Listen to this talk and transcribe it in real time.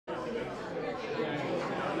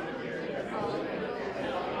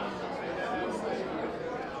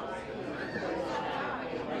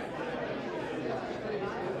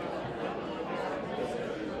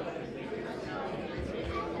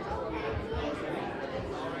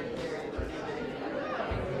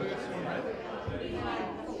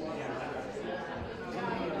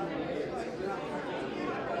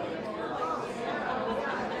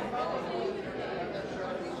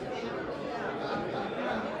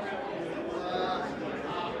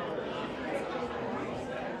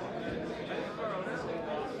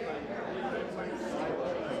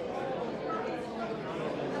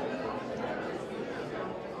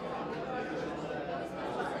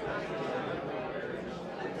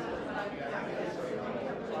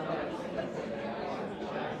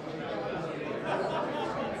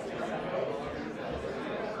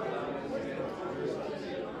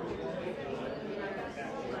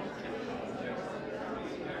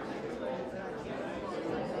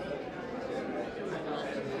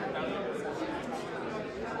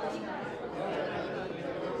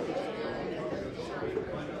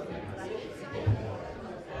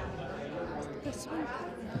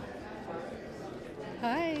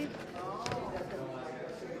Hi.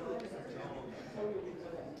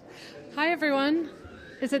 Hi, everyone.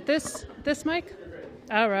 Is it this mic?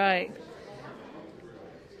 All right.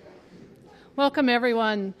 Welcome,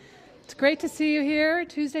 everyone. It's great to see you here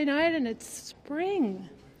Tuesday night, and it's spring.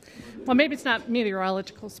 Well, maybe it's not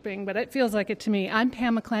meteorological spring, but it feels like it to me. I'm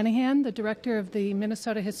Pam McClanahan, the director of the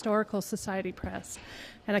Minnesota Historical Society Press,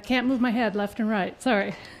 and I can't move my head left and right.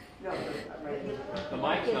 Sorry. The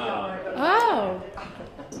mic's not on. Oh.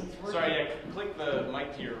 Sorry, yeah, click the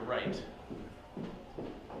mic to your right.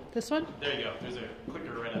 This one? There you go. There's a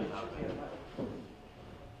clicker right on top.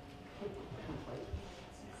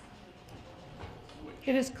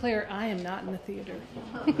 It is clear I am not in the theater.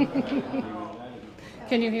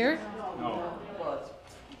 Can you hear? No.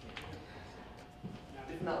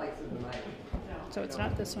 It's not like the mic. So it's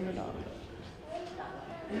not this one at all.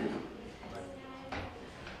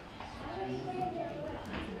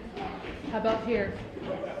 How about here?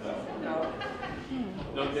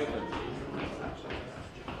 No difference.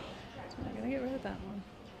 So I'm going to get rid of that one.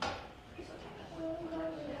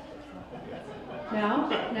 Now?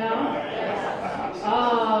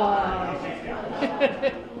 Oh.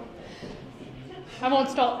 I won't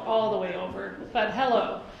start all the way over, but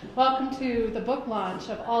hello. Welcome to the book launch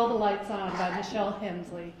of All the Lights On by Michelle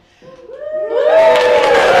Hensley.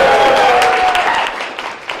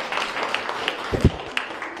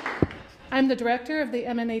 I'm the director of the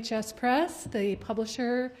MNHS Press, the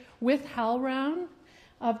publisher with HowlRound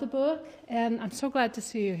of the book, and I'm so glad to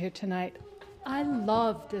see you here tonight. I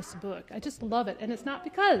love this book. I just love it, and it's not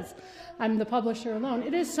because I'm the publisher alone.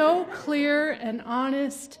 It is so clear and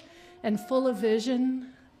honest and full of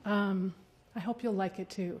vision. I hope you'll like it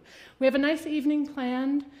too. We have a nice evening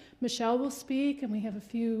planned. Michelle will speak, and we have a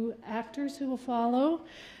few actors who will follow.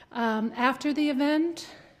 After the event,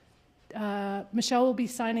 Michelle will be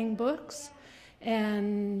signing books,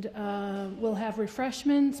 and we'll have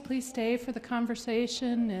refreshments. Please stay for the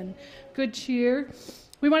conversation and good cheer.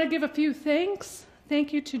 We want to give a few thanks.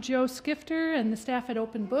 Thank you to Joe Skifter and the staff at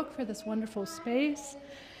Open Book for this wonderful space.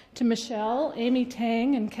 To Michelle, Amy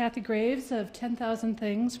Tang, and Kathy Graves of 10,000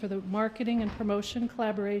 Things for the marketing and promotion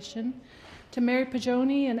collaboration. To Mary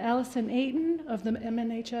Pagioni and Allison Ayton of the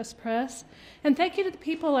MNHS Press. And thank you to the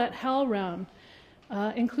people at HowlRound,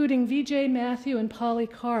 including VJ Matthew and Polly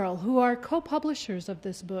Carl, who are co-publishers of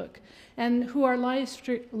this book and who are live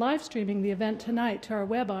streaming the event tonight to our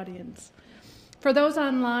web audience. For those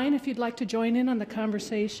online, if you'd like to join in on the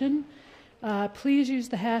conversation, please use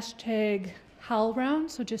the hashtag HowlRound,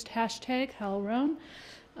 so just hashtag HowlRound.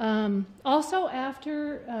 Also,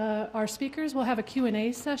 after our speakers, we'll have a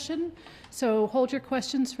Q&A session, so hold your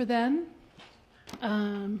questions for then.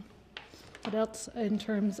 What else in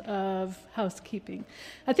terms of housekeeping?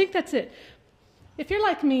 I think that's it. If you're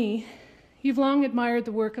like me, you've long admired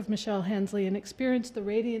the work of Michelle Hensley and experienced the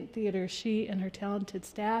radiant theater she and her talented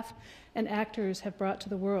staff and actors have brought to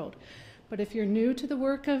the world. But if you're new to the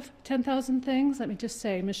work of 10,000 Things, let me just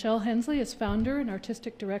say, Michelle Hensley is founder and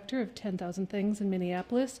artistic director of 10,000 Things in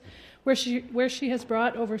Minneapolis, where she has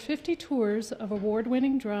brought over 50 tours of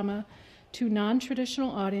award-winning drama to non-traditional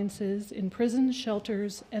audiences in prisons,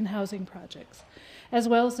 shelters, and housing projects, as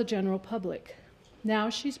well as the general public. Now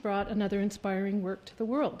she's brought another inspiring work to the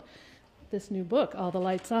world, this new book, All the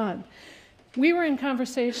Lights On. We were in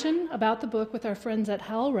conversation about the book with our friends at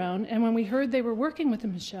HowlRound, and when we heard they were working with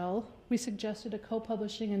Michelle, we suggested a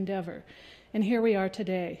co-publishing endeavor, and here we are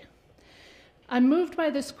today. I'm moved by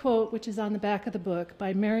this quote, which is on the back of the book,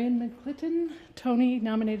 by Marion McClinton,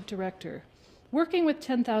 Tony-nominated director. Working with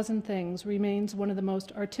 10,000 Things remains one of the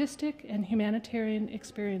most artistic and humanitarian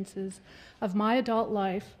experiences of my adult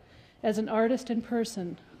life as an artist and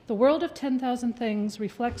person. The world of 10,000 Things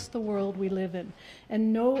reflects the world we live in,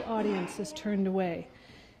 and no audience is turned away.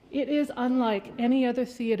 It is unlike any other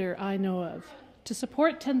theater I know of. To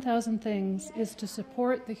support 10,000 Things is to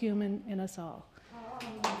support the human in us all.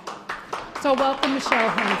 So welcome, Michelle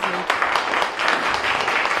Hensley.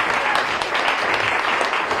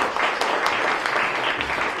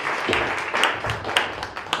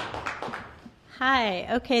 Hi,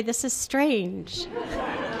 okay, this is strange.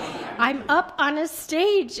 I'm up on a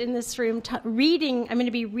stage in this room reading. I'm going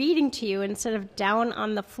to be reading to you instead of down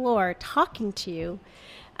on the floor talking to you.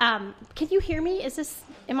 Can you hear me?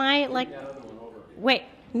 Am I like, wait,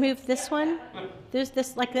 move this one? There's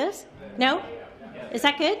this, like this? No? Is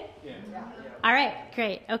that good? All right,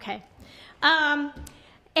 great, okay. And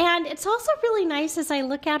it's also really nice as I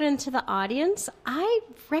look out into the audience, I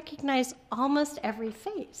recognize almost every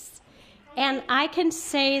face. And I can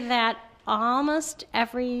say that almost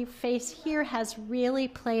every face here has really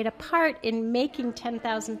played a part in making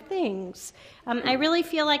 10,000 Things. I really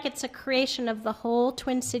feel like it's a creation of the whole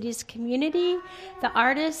Twin Cities community, the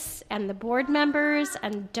artists and the board members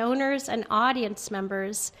and donors and audience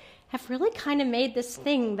members have really kind of made this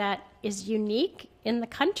thing that is unique in the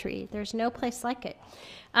country. There's no place like it.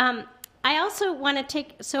 I also want to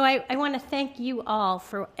I want to thank you all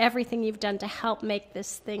for everything you've done to help make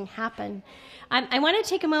this thing happen. I want to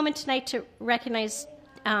take a moment tonight to recognize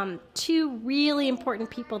two really important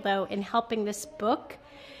people, though, in helping this book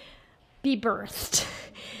be birthed,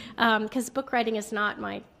 because book writing is not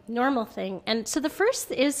my normal thing. And so the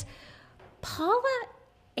first is Paula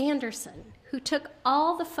Anderson, who took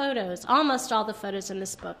all the photos, almost all the photos in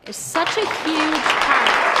this book, is such a huge part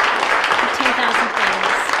of 10,000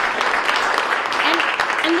 Things.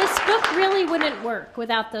 And this book really wouldn't work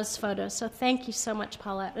without those photos, so thank you so much,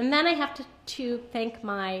 Paula. And then I have to thank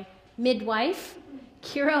my midwife,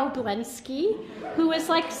 Kira Oblensky, who was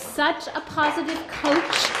like such a positive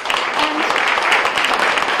coach and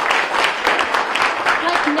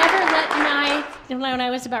like never let when I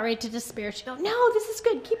was about ready to despair, she'd go, "No, this is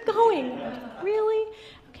good, keep going." Really?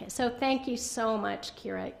 Okay, so thank you so much,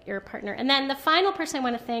 Kira, your partner. And then the final person I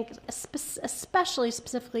want to thank, especially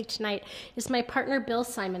specifically tonight, is my partner, Bill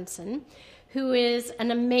Simonson, who is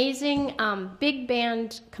an amazing big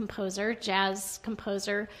band composer, jazz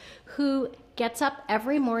composer, who gets up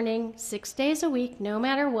every morning, 6 days a week, no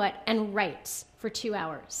matter what, and writes for 2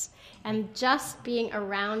 hours. And just being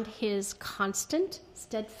around his constant,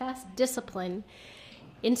 steadfast discipline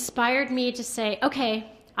inspired me to say,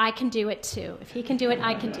 okay, I can do it too. If he can do it,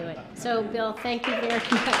 I can do it. So, Bill, thank you very much.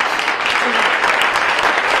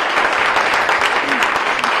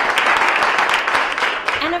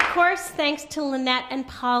 And of course, thanks to Lynette and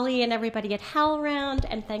Polly and everybody at HowlRound,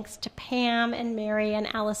 and thanks to Pam and Mary and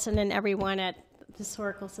Allison and everyone at the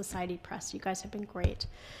Historical Society Press. You guys have been great.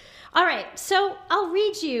 All right, so I'll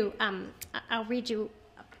read you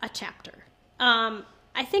a chapter.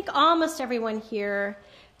 I think almost everyone here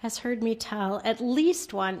has heard me tell at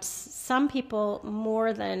least once, some people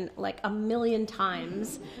more than like 1 million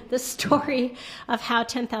times, the story of how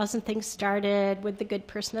 10,000 Things started with the good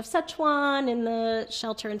person of Szechuan in the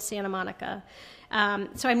shelter in Santa Monica.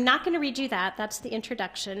 So I'm not going to read you that. That's the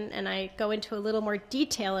introduction, and I go into a little more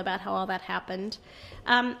detail about how all that happened.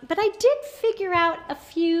 But I did figure out a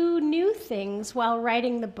few new things while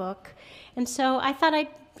writing the book, and so I thought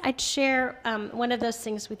I'd share one of those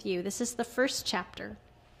things with you. This is the first chapter.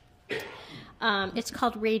 It's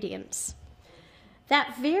called Radiance.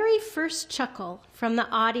 That very first chuckle from the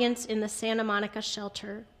audience in the Santa Monica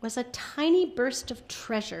shelter was a tiny burst of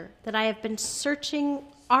treasure that I have been searching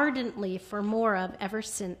ardently for more of ever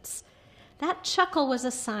since. That chuckle was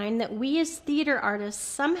a sign that we as theater artists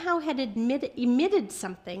somehow had emitted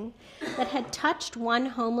something that had touched one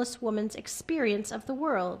homeless woman's experience of the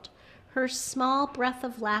world. Her small breath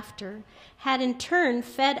of laughter had in turn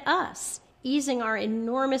fed us, easing our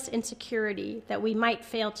enormous insecurity that we might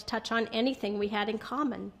fail to touch on anything we had in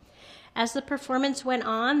common. As the performance went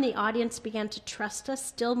on, the audience began to trust us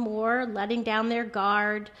still more, letting down their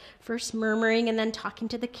guard, first murmuring and then talking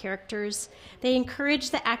to the characters. They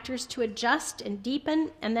encouraged the actors to adjust and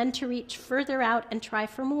deepen, and then to reach further out and try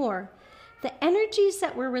for more. The energies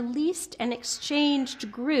that were released and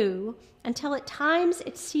exchanged grew until at times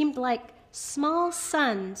it seemed like small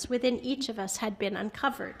suns within each of us had been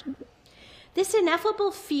uncovered. This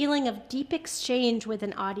ineffable feeling of deep exchange with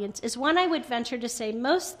an audience is one I would venture to say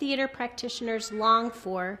most theater practitioners long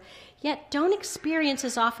for, yet don't experience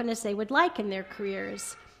as often as they would like in their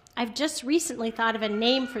careers. I've just recently thought of a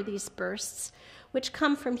name for these bursts, which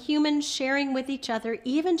come from humans sharing with each other,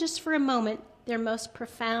 even just for a moment, their most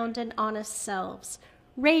profound and honest selves.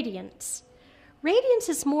 Radiance. Radiance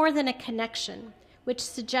is more than a connection, which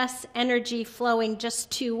suggests energy flowing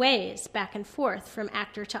just two ways, back and forth, from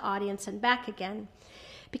actor to audience and back again.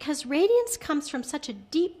 Because radiance comes from such a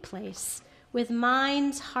deep place, with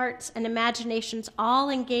minds, hearts, and imaginations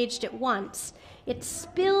all engaged at once, it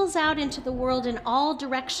spills out into the world in all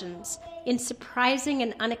directions, in surprising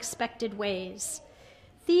and unexpected ways.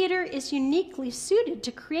 Theater is uniquely suited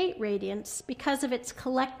to create radiance because of its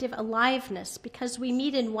collective aliveness, because we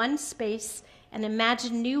meet in one space and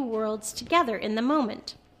imagine new worlds together in the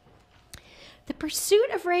moment. The pursuit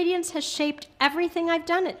of radiance has shaped everything I've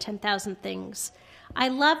done at 10,000 Things. I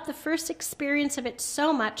loved the first experience of it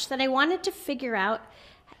so much that I wanted to figure out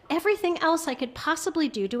everything else I could possibly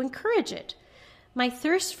do to encourage it. My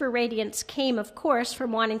thirst for radiance came, of course,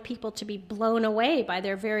 from wanting people to be blown away by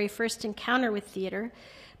their very first encounter with theater,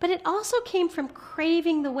 but it also came from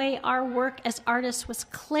craving the way our work as artists was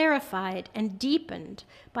clarified and deepened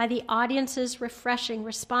by the audience's refreshing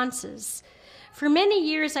responses. For many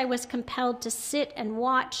years, I was compelled to sit and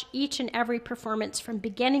watch each and every performance from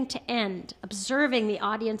beginning to end, observing the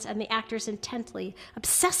audience and the actors intently,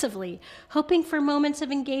 obsessively, hoping for moments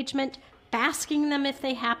of engagement, basking them if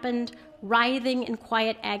they happened, writhing in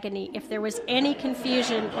quiet agony if there was any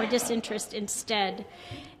confusion or disinterest instead.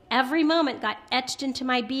 Every moment got etched into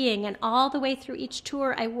my being, and all the way through each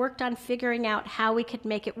tour, I worked on figuring out how we could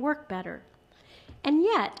make it work better. And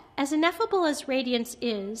yet, as ineffable as radiance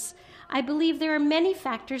is, I believe there are many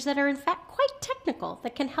factors that are in fact quite technical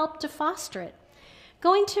that can help to foster it.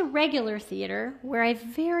 Going to regular theater, where I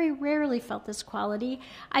very rarely felt this quality,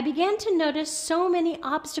 I began to notice so many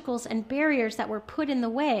obstacles and barriers that were put in the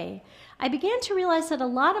way. I began to realize that a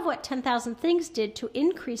lot of what 10,000 Things did to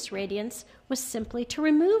increase radiance was simply to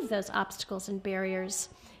remove those obstacles and barriers.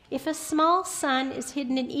 If a small sun is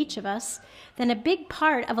hidden in each of us, then a big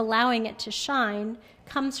part of allowing it to shine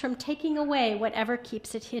comes from taking away whatever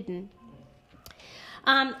keeps it hidden.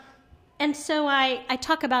 And so I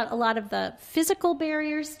talk about a lot of the physical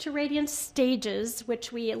barriers to radiance, stages,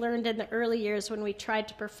 which we learned in the early years when we tried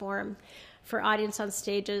to perform for audience on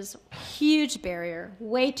stages. Huge barrier,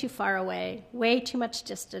 way too far away, way too much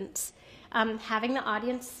distance. Having the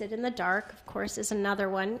audience sit in the dark, of course, is another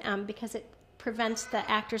one because it prevents the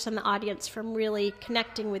actors and the audience from really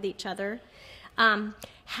connecting with each other.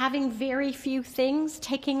 Having very few things,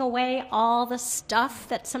 taking away all the stuff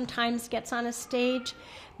that sometimes gets on a stage,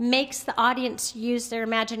 makes the audience use their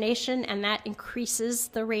imagination, and that increases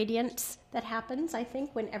the radiance that happens, I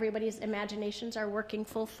think, when everybody's imaginations are working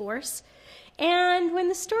full force. And when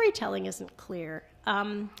the storytelling isn't clear,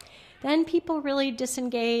 then people really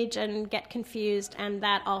disengage and get confused, and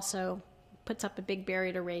that also puts up a big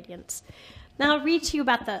barrier to radiance. Now I'll read to you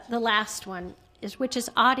about the last one, which is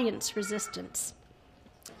audience resistance.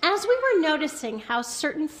 As we were noticing how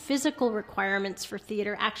certain physical requirements for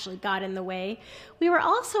theater actually got in the way, we were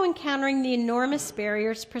also encountering the enormous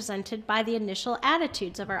barriers presented by the initial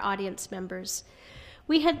attitudes of our audience members.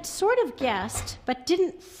 We had sort of guessed, but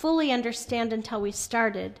didn't fully understand until we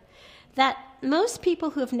started, that most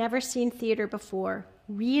people who have never seen theater before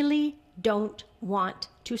really don't want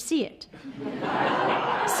to see it.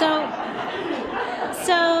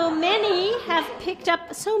 So many have picked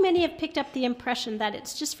up the impression that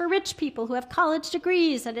it's just for rich people who have college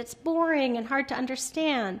degrees, that it's boring and hard to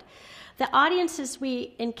understand. The audiences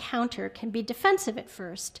we encounter can be defensive at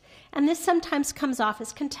first, and this sometimes comes off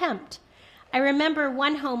as contempt. I remember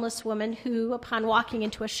one homeless woman who, upon walking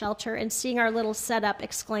into a shelter and seeing our little setup,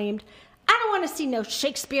 exclaimed, "I don't want to see no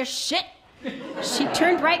Shakespeare shit." She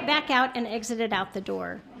turned right back out and exited out the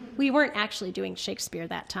door. We weren't actually doing Shakespeare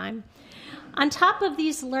that time. On top of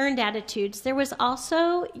these learned attitudes, there was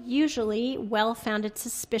also usually well-founded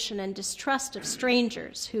suspicion and distrust of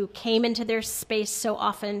strangers who came into their space so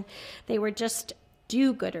often they were just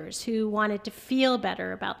do-gooders who wanted to feel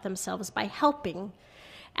better about themselves by helping.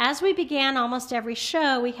 As we began almost every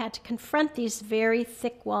show, we had to confront these very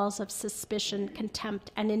thick walls of suspicion,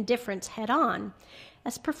 contempt, and indifference head-on.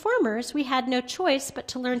 As performers, we had no choice but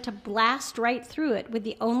to learn to blast right through it with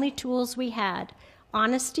the only tools we had: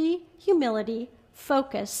 honesty, humility,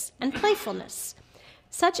 focus, and playfulness.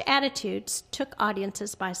 Such attitudes took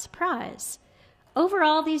audiences by surprise. Over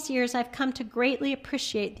all these years, I've come to greatly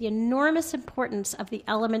appreciate the enormous importance of the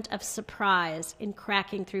element of surprise in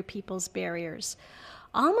cracking through people's barriers.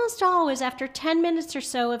 Almost always, after 10 minutes or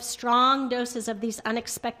so of strong doses of these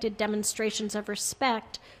unexpected demonstrations of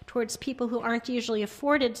respect towards people who are usually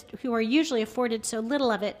afforded so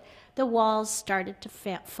little of it, the walls started to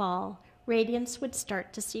fall. Radiance would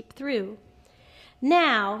start to seep through.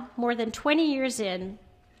 Now, more than 20 years in,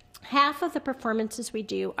 half of the performances we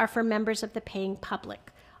do are for members of the paying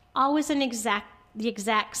public, always in the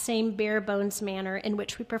exact same bare-bones manner in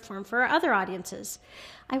which we perform for our other audiences.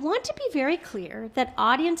 I want to be very clear that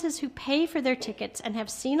audiences who pay for their tickets and have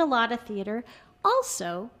seen a lot of theater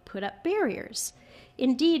also put up barriers.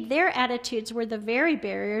 Indeed, their attitudes were the very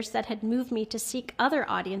barriers that had moved me to seek other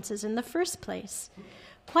audiences in the first place.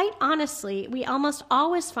 Quite honestly, we almost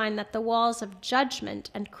always find that the walls of judgment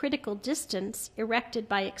and critical distance erected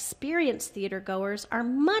by experienced theatergoers are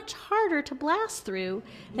much harder to blast through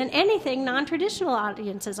than anything non-traditional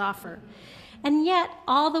audiences offer. And yet,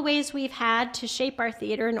 all the ways we've had to shape our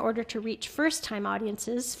theater in order to reach first-time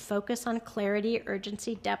audiences, focus on clarity,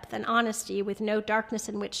 urgency, depth, and honesty with no darkness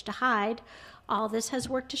in which to hide, All this has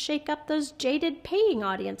worked to shake up those jaded paying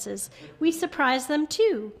audiences. We surprise them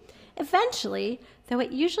too. Eventually, though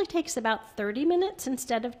it usually takes about 30 minutes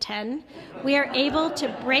instead of 10, we are able to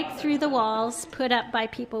break through the walls put up by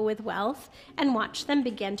people with wealth and watch them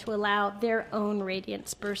begin to allow their own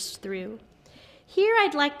radiance burst through. Here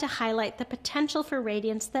I'd like to highlight the potential for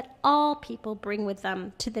radiance that all people bring with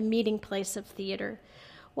them to the meeting place of theater.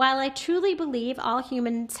 While I truly believe all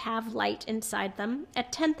humans have light inside them,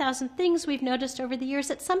 at 10,000 Things we've noticed over the years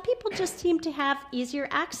that some people just seem to have easier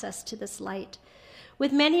access to this light.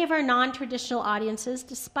 With many of our non-traditional audiences,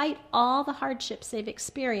 despite all the hardships they've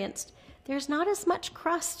experienced, there's not as much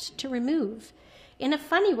crust to remove. In a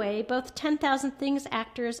funny way, both 10,000 Things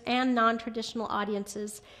actors and non-traditional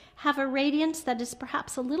audiences have a radiance that is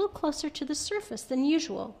perhaps a little closer to the surface than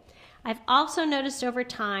usual. I've also noticed over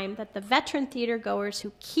time that the veteran theater goers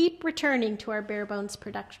who keep returning to our bare bones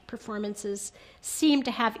performances seem to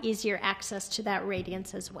have easier access to that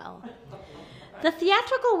radiance as well. The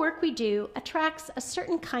theatrical work we do attracts a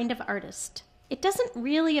certain kind of artist. It doesn't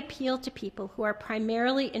really appeal to people who are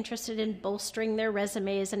primarily interested in bolstering their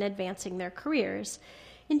resumes and advancing their careers.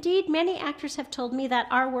 Indeed, many actors have told me that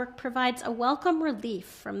our work provides a welcome relief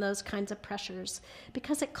from those kinds of pressures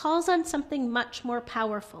because it calls on something much more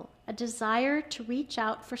powerful, a desire to reach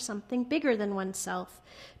out for something bigger than oneself,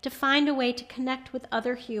 to find a way to connect with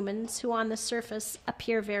other humans who on the surface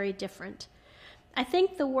appear very different. I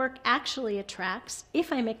think the work actually attracts,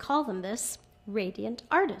 if I may call them this, radiant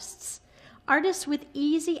artists. Artists with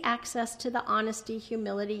easy access to the honesty,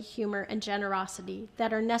 humility, humor, and generosity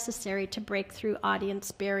that are necessary to break through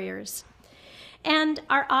audience barriers. And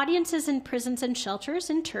our audiences in prisons and shelters,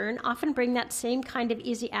 in turn, often bring that same kind of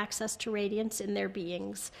easy access to radiance in their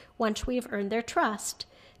beings, once we have earned their trust.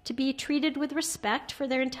 To be treated with respect for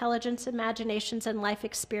their intelligence, imaginations, and life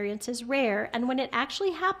experience is rare, and when it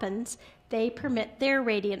actually happens, they permit their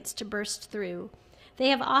radiance to burst through. They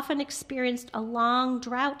have often experienced a long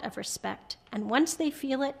drought of respect, and once they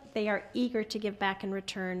feel it, they are eager to give back in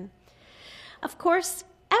return. Of course,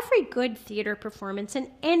 every good theater performance in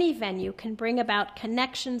any venue can bring about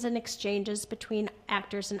connections and exchanges between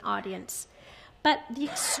actors and audience. But the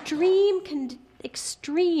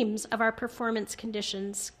extremes of our performance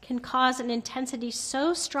conditions can cause an intensity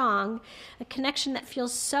so strong, a connection that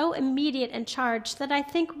feels so immediate and charged, that I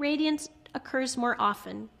think radiance occurs more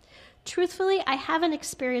often. Truthfully, I haven't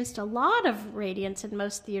experienced a lot of radiance in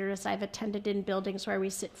most theaters I've attended in buildings where we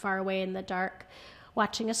sit far away in the dark,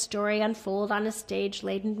 watching a story unfold on a stage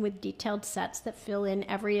laden with detailed sets that fill in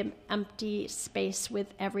every empty space with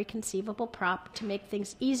every conceivable prop to make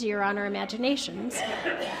things easier on our imaginations.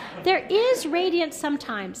 There is radiance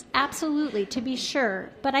sometimes, absolutely, to be sure,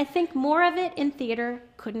 but I think more of it in theater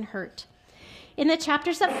couldn't hurt. In the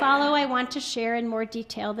chapters that follow, I want to share in more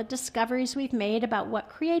detail the discoveries we've made about what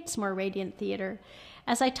creates more radiant theater.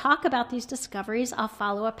 As I talk about these discoveries, I'll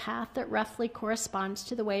follow a path that roughly corresponds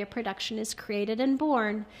to the way a production is created and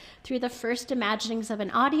born, through the first imaginings of an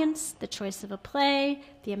audience, the choice of a play,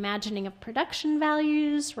 the imagining of production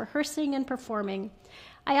values, rehearsing and performing.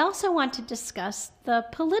 I also want to discuss the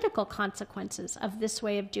political consequences of this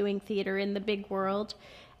way of doing theater in the big world,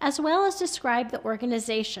 as well as describe the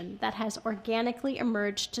organization that has organically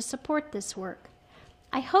emerged to support this work.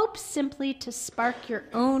 I hope simply to spark your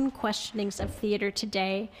own questionings of theater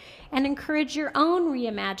today and encourage your own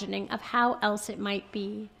reimagining of how else it might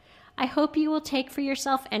be. I hope you will take for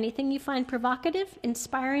yourself anything you find provocative,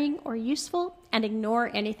 inspiring, or useful, and ignore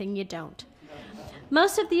anything you don't.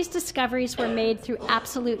 Most of these discoveries were made through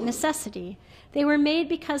absolute necessity. They were made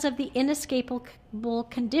because of the inescapable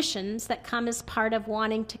conditions that come as part of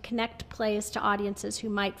wanting to connect plays to audiences who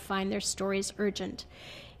might find their stories urgent.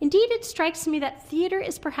 Indeed, it strikes me that theater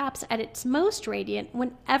is perhaps at its most radiant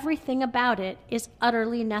when everything about it is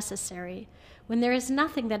utterly necessary, when there is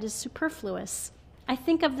nothing that is superfluous. I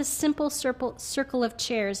think of the simple circle of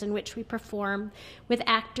chairs in which we perform, with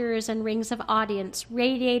actors and rings of audience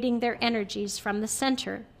radiating their energies from the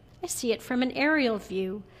center. I see it from an aerial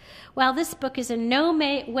view. While this book is in no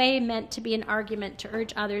way meant to be an argument to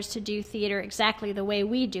urge others to do theater exactly the way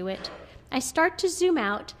we do it, I start to zoom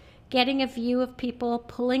out, getting a view of people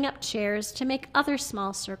pulling up chairs to make other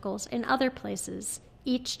small circles in other places,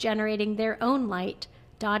 each generating their own light,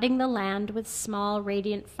 dotting the land with small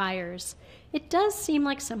radiant fires. It does seem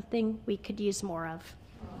like something we could use more of.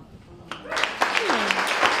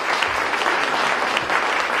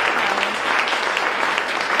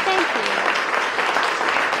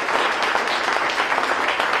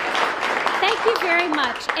 Very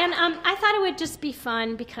much. And I thought it would just be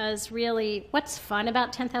fun because really what's fun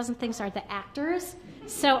about 10,000 Things are the actors.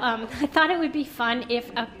 So I thought it would be fun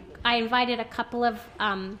if I invited a couple of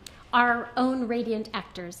our own radiant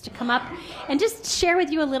actors to come up and just share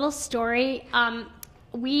with you a little story.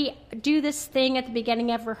 We do this thing at the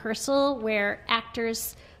beginning of rehearsal where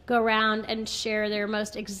actors go around and share their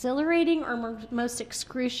most exhilarating or most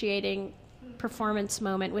excruciating performance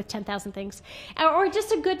moment with 10,000 Things, or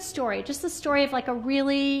just a good story, just the story of like a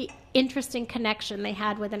really interesting connection they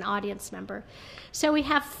had with an audience member. So we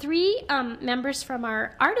have three members from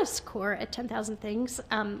our artist corps at 10,000 Things.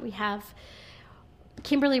 We have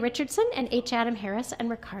Kimberly Richardson and H. Adam Harris and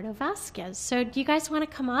Ricardo Vasquez. So do you guys want to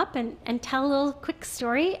come up and tell a little quick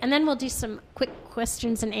story? And then we'll do some quick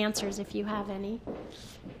questions and answers if you have any.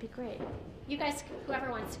 It'd be great. You guys,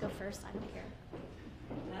 whoever wants to go first, I don't care.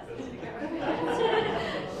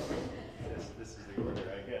 This is the order,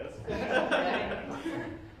 I guess.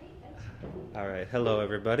 All right. Hello,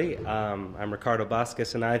 everybody. I'm Ricardo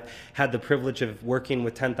Vasquez, and I've had the privilege of working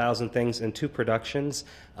with 10,000 Things in two productions.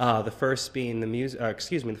 The first being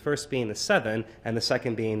the first being The Seven, and the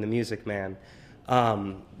second being The Music Man.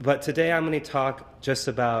 But today I'm going to talk just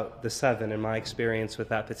about The Seven and my experience with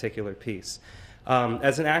that particular piece.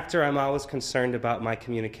 As an actor, I'm always concerned about my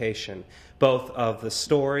communication, both of the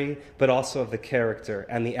story, but also of the character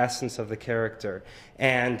and the essence of the character.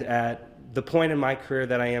 And at the point in my career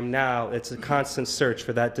that I am now, it's a constant search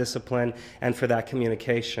for that discipline and for that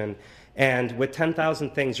communication. And with 10,000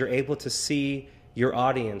 Things, you're able to see your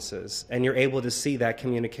audiences, and you're able to see that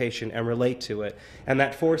communication and relate to it. And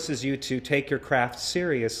that forces you to take your craft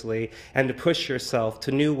seriously and to push yourself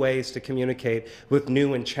to new ways to communicate with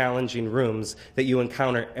new and challenging rooms that you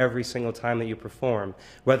encounter every single time that you perform,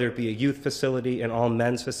 whether it be a youth facility, an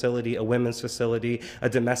all-men's facility, a women's facility, a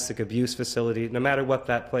domestic abuse facility. No matter what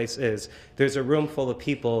that place is, there's a room full of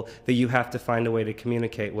people that you have to find a way to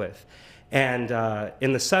communicate with. And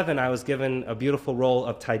in The Seven, I was given a beautiful role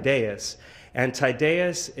of Tydeus. And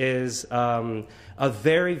Tydeus is a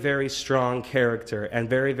very, very strong character and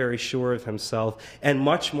very, very sure of himself and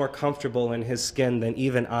much more comfortable in his skin than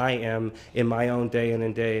even I am in my own day in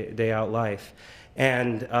and day out life.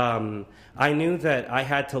 And I knew that I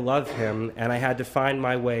had to love him, and I had to find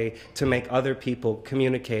my way to make other people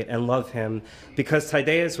communicate and love him, because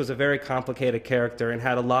Tydeus was a very complicated character and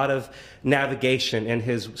had a lot of navigation in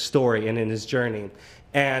his story and in his journey.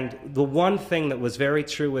 And the one thing that was very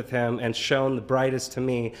true with him and shown the brightest to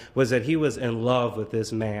me was that he was in love with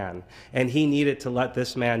this man. And he needed to let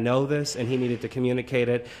this man know this, and he needed to communicate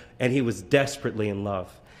it, and he was desperately in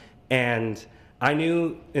love. And I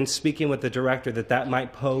knew in speaking with the director that that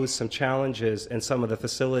might pose some challenges in some of the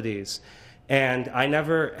facilities. And I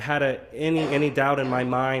never had any doubt in my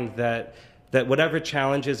mind that whatever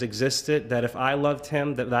challenges existed, that if I loved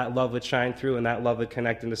him, that love would shine through and that love would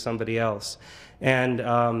connect into somebody else. And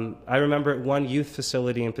I remember at one youth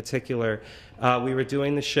facility in particular, we were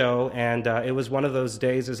doing the show, and it was one of those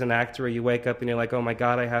days as an actor where you wake up and you're like, oh my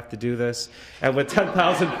God, I have to do this. And with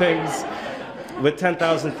 10,000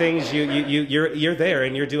 Things, you're there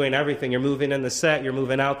and you're doing everything. You're moving in the set, you're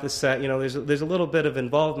moving out the set. You know, there's a little bit of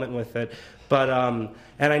involvement with it. But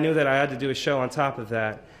and I knew that I had to do a show on top of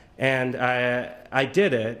that. And I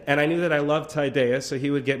did it, and I knew that I loved Tydeus, so he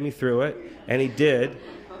would get me through it, and he did.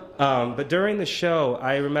 But during the show,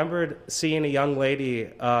 I remembered seeing a young lady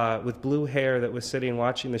with blue hair that was sitting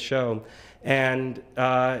watching the show, and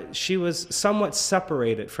she was somewhat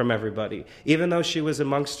separated from everybody. Even though she was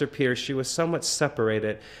amongst her peers, she was somewhat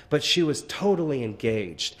separated, but she was totally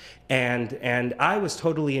engaged. And I was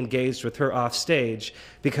totally engaged with her off stage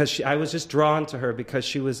because I was just drawn to her because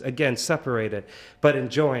she was, again, separated, but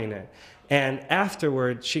enjoying it. And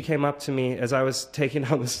afterward, she came up to me as I was taking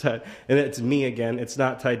on the set, and it's me again. It's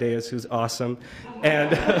not Tydeus, who's awesome.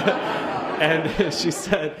 And, and she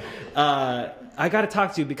said, I got to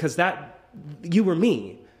talk to you because you were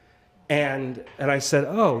me. And I said,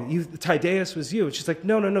 oh, Tydeus was you. And she's like,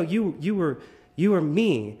 no, you were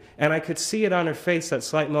me. And I could see it on her face, that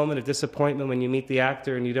slight moment of disappointment when you meet the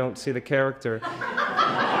actor and you don't see the character.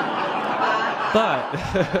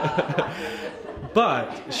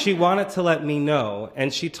 But she wanted to let me know,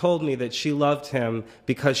 and she told me that she loved him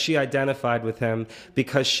because she identified with him,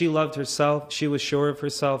 because she loved herself, she was sure of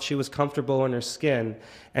herself, she was comfortable in her skin,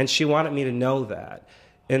 and she wanted me to know that.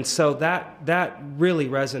 And so that really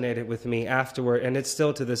resonated with me afterward, and it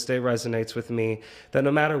still to this day resonates with me, that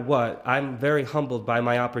no matter what, I'm very humbled by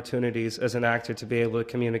my opportunities as an actor to be able to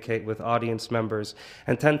communicate with audience members.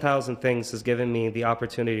 And 10,000 Things has given me the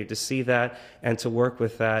opportunity to see that and to work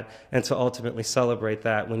with that and to ultimately celebrate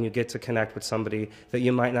that when you get to connect with somebody that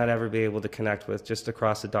you might not ever be able to connect with just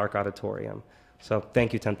across a dark auditorium. So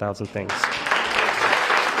thank you, 10,000 Things.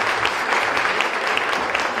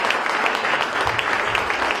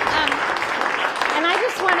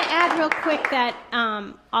 quick that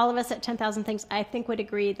all of us at 10,000 Things, I think, would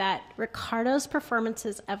agree that Ricardo's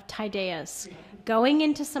performances of Tydeus, going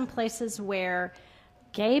into some places where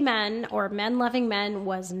gay men or men-loving men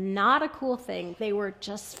was not a cool thing. They were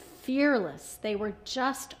just fearless. They were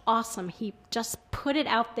just awesome. He just put it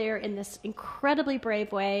out there in this incredibly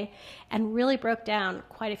brave way and really broke down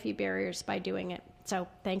quite a few barriers by doing it. So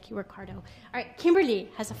thank you, Ricardo. All right, Kimberly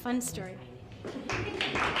has a fun story.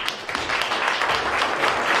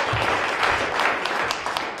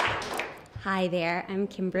 Hi there, I'm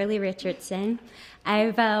Kimberly Richardson.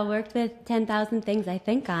 I've worked with 10,000 Things, I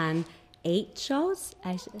think, on 8 shows.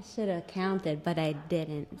 I should have counted, but I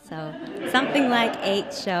didn't. So something like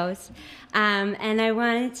 8 shows. And I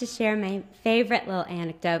wanted to share my favorite little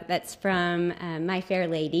anecdote that's from My Fair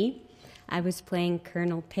Lady. I was playing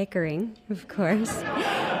Colonel Pickering, of course.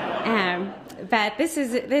 But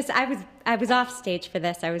I was off stage for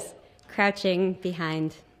this. I was crouching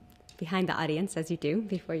behind the audience, as you do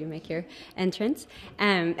before you make your entrance.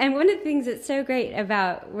 And one of the things that's so great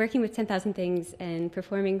about working with 10,000 Things and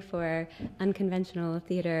performing for unconventional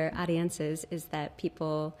theater audiences is that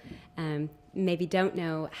people maybe don't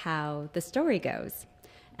know how the story goes.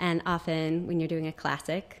 And often when you're doing a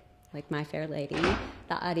classic, like My Fair Lady,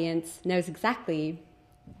 the audience knows exactly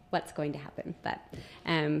what's going to happen, but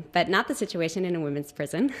not the situation in a women's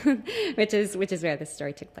prison, which is where this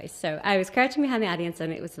story took place. So I was crouching behind the audience,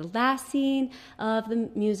 and it was the last scene of the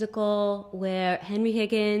musical where Henry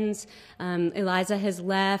Higgins, Eliza has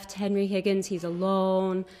left. Henry Higgins, he's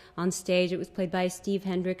alone on stage. It was played by Steve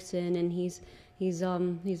Hendrickson, and he's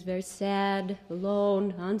very sad,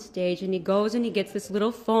 alone on stage, and he goes and he gets this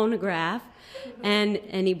little phonograph, and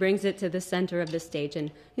he brings it to the center of the stage,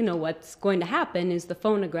 and what's going to happen is the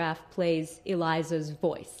phonograph plays Eliza's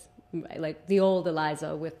voice, right? Like the old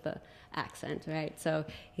Eliza with the accent, right? So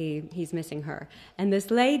he's missing her, and this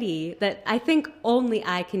lady that I think only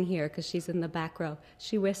I can hear because she's in the back row,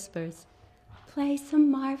 she whispers, "Play some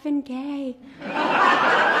Marvin Gaye."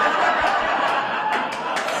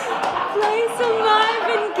 Play some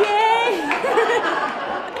Marvin Gaye.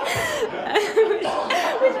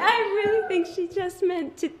 Which I really think she just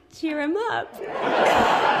meant to cheer him up. Because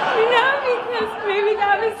maybe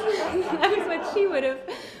that was what she would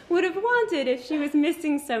have wanted if she was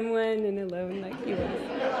missing someone and alone like he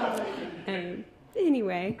was.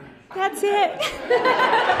 Anyway, that's it.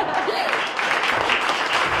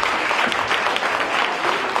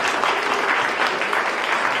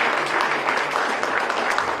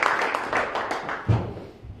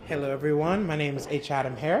 Hello, everyone. My name is H.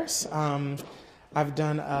 Adam Harris. I've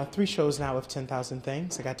done 3 shows now with 10,000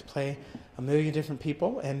 Things. I got to play a million different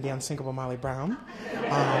people and the unsinkable Molly Brown.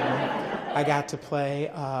 I got to play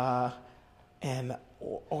an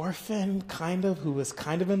orphan, who was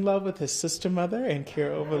kind of in love with his sister mother in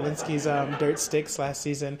Kira Ovalinsky's Dirt Sticks last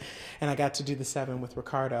season. And I got to do the 7 with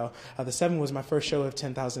Ricardo. The 7 was my first show of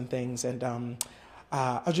 10,000 Things. And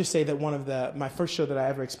I'll just say that my first show that I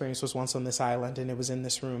ever experienced was once on this island, and it was in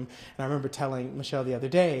this room. And I remember telling Michelle the other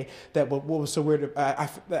day that what was so weird, I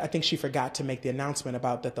think she forgot to make the announcement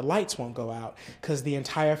about that the lights won't go out, because the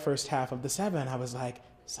entire first half of the 7, I was like,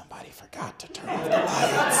 somebody forgot to turn off the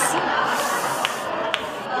lights.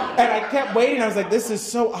 And I kept waiting. I was like, this is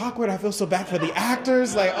so awkward. I feel so bad for the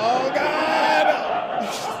actors. Like, oh,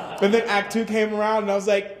 God. But then Act 2 came around, and I was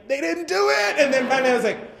like, they didn't do it. And then finally I was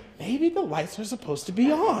like, maybe the lights are supposed to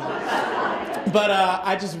be on. But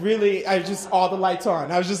all the lights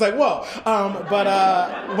on. I was just like, whoa.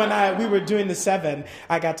 But when we were doing the 7,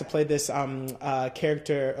 I got to play this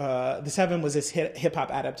character. The 7 was this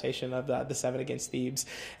hip-hop adaptation of the 7 Against Thebes.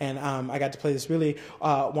 And I got to play this really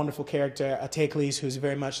wonderful character, Teocles, who's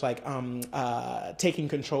very much like taking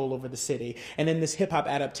control over the city. And in this hip-hop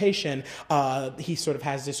adaptation, he sort of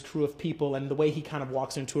has this crew of people, and the way he kind of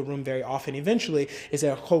walks into a room very often eventually is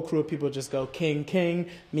that a whole crew of people just go, King, King.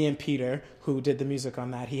 Me and Peter, who did the music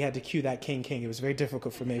on that, he had to cue that King, King. It was very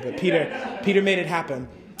difficult for me, but Peter made it happen.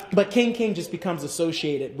 But King, King just becomes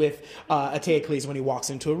associated with Teocles when he walks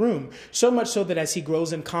into a room. So much so that as he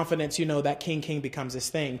grows in confidence, that King, King becomes his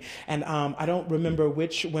thing. And I don't remember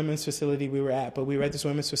which women's facility we were at, but we were at this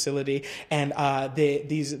women's facility, and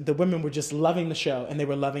the women were just loving the show, and they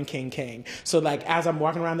were loving King, King. So like as I'm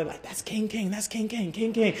walking around, they're like, that's King, King, that's King, King,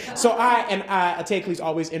 King, King. So Teocles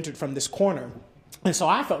always entered from this corner. And so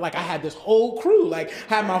I felt like I had this whole crew, like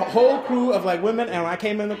had my whole crew of like women. And when I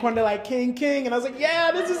came in the corner, they're like, King, King. And I was like,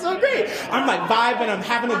 yeah, this is so great. I'm like vibing. I'm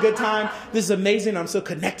having a good time. This is amazing. I'm so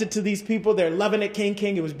connected to these people. They're loving it. King,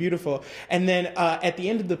 King. It was beautiful. And then at the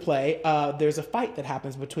end of the play, there's a fight that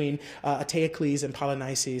happens between Eteocles and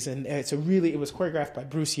Polynices. And it was choreographed by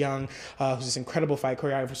Bruce Young, who's this incredible fight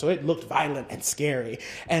choreographer. So it looked violent and scary.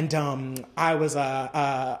 And I was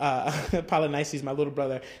Polynices, my little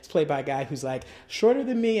brother, is played by a guy who's like shorter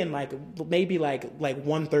than me and like maybe like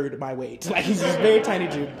 1/3 of my weight. Like he's this very tiny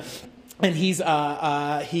dude. And he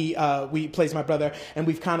plays my brother, and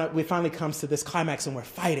we finally comes to this climax, and we're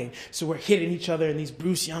fighting. So we're hitting each other, and these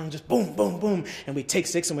Bruce Young just boom, boom, boom, and we take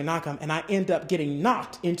six and we knock him, and I end up getting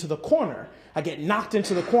knocked into the corner. I get knocked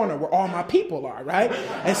into the corner where all my people are, right?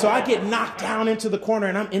 And so I get knocked down into the corner,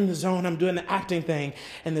 and I'm in the zone. I'm doing the acting thing.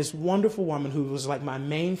 And this wonderful woman who was like my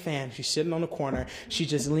main fan, she's sitting on the corner. She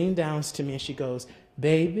just leaned down to me, and she goes,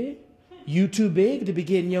 baby, you too big to be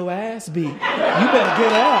getting your ass beat. You better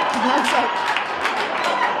get up. And I was like...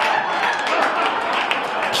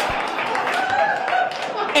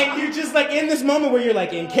 And you're just like in this moment where you're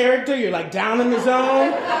like in character, you're like down in the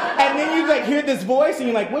zone. And then you like hear this voice and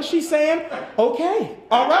you're like, what's she saying? Okay,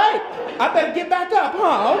 all right. I better get back up,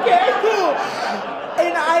 huh? Okay, cool.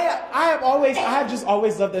 And I have just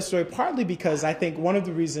always loved that story, partly because I think one of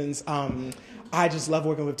the reasons I just love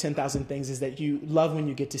working with 10,000 Things is that you love when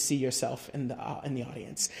you get to see yourself in the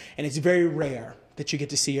audience. And it's very rare that you get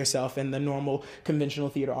to see yourself in the normal conventional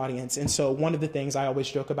theater audience. And so one of the things I always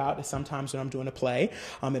joke about is sometimes when I'm doing a play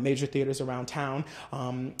at major theaters around town,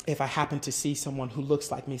 if I happen to see someone who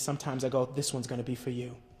looks like me, sometimes I go, this one's going to be for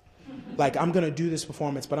you. Like, I'm going to do this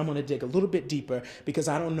performance, but I'm going to dig a little bit deeper because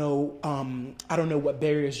I don't know what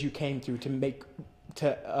barriers you came through to make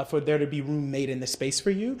for there to be room made in the space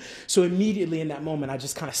for you. So immediately in that moment, I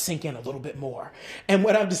just kind of sink in a little bit more. And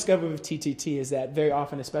what I've discovered with TTT is that very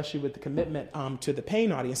often, especially with the commitment to the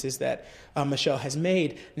paying audiences that Michelle has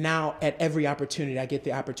made, now at every opportunity, I get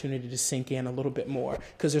the opportunity to sink in a little bit more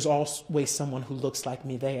because there's always someone who looks like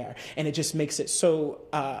me there. And it just makes it so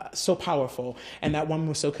powerful. And that woman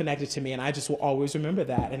was so connected to me, and I just will always remember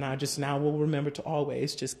that. And I just now will remember to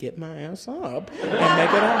always just get my ass up and make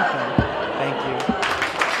it happen. Thank you.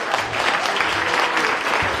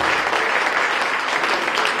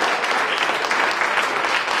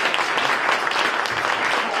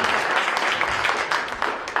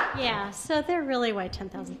 Yeah, so they're really why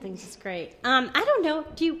 10,000 Things is great. I don't know.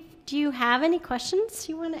 Do you have any questions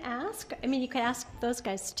you want to ask? I mean, you could ask those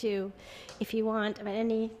guys too, if you want. I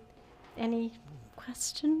mean, any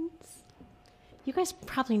questions? You guys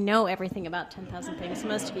probably know everything about 10,000 Things,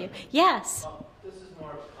 most of you. Yes. This is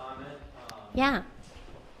more of a comment. Yeah.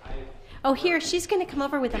 Oh, here, she's going to come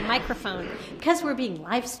over with a microphone because we're being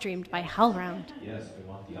live streamed by HowlRound. Yes, we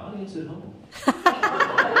want the audience at home.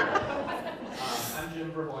 I'm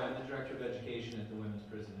Jim Verhoy. I'm the Director of Education at the Women's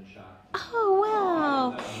Prison in Shock. Oh,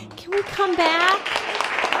 wow. Can we come back?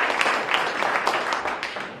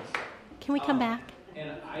 Can we come back?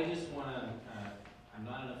 And I just want to, I'm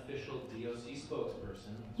not an official DOC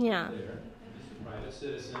spokesperson. Yeah. Clear. I'm just a private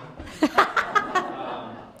citizen.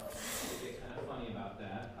 Funny about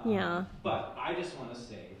that. Yeah. But I just want to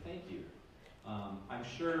say thank you. I'm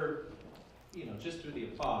sure, just through the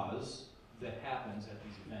applause that happens at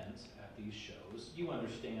these events, at these shows, you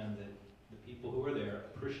understand that the people who are there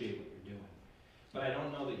appreciate what you're doing. But I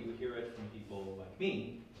don't know that you hear it from people like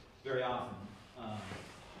me very often.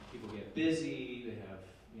 People get busy, they have,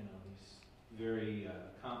 these very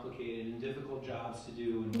complicated and difficult jobs to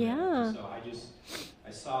do. And yeah. So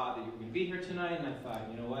I saw that you were going to be here tonight, and I thought,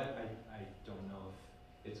 you know what, I don't know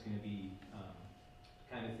if it's going to be the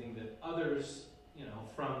kind of thing that others,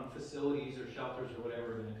 from facilities or shelters or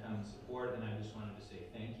whatever are going to come and support, and I just wanted to say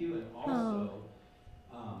thank you, and also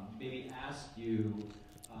maybe ask you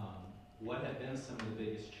what have been some of the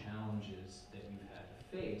biggest challenges that you've had to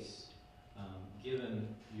face, given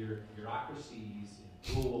your bureaucracies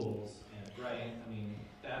and rules, and right, I mean,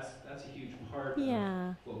 that's a huge part of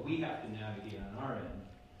what we have to navigate on our end,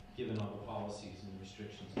 given all the policies and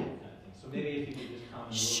restrictions and that kind of thing. So maybe if you could just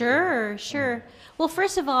comment a little bit. Sure. Well,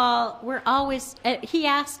 first of all, we're always, he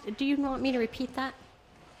asked, do you want me to repeat that?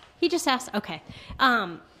 He just asked, okay.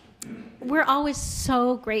 We're always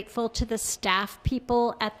so grateful to the staff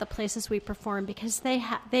people at the places we perform because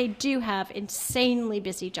they do have insanely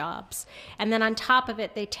busy jobs. And then on top of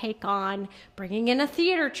it, they take on bringing in a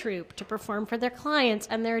theater troupe to perform for their clients,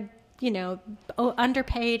 and they're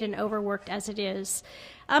underpaid and overworked as it is.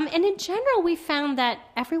 And in general, we found that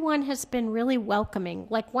everyone has been really welcoming.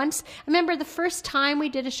 Like I remember the first time we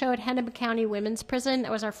did a show at Hennepin County Women's Prison,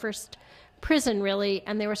 that was our first prison, really,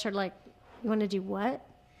 and they were sort of like, you want to do what?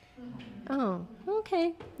 Oh,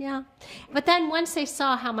 okay, yeah. But then once they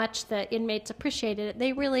saw how much the inmates appreciated it,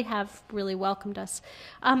 they really have really welcomed us.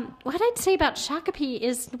 What I'd say about Shakopee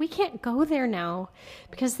is we can't go there now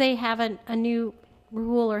because they have a new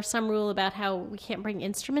rule or some rule about how we can't bring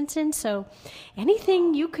instruments in. So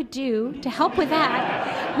anything you could do to help with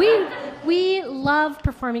that. We love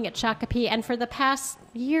performing at Shakopee, and for the past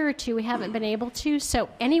year or two we haven't been able to. So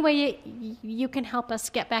any way you can help us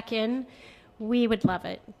get back in, we would love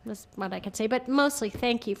it. That's what I could say. But mostly,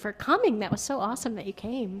 thank you for coming. That was so awesome that you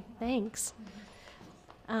came. Thanks.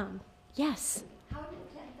 Yes? How did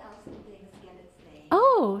 10,000 Things get its name?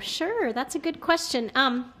 Oh, sure. That's a good question.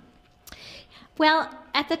 Well,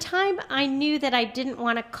 at the time, I knew that I didn't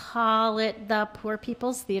want to call it the Poor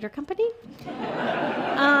People's Theater Company.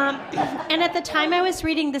 And at the time, I was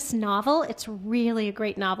reading this novel. It's really a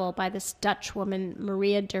great novel by this Dutch woman,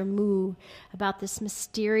 Maria Dermoux, about this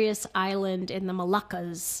mysterious island in the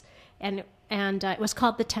Moluccas. And it was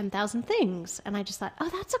called The 10,000 Things. And I just thought, oh,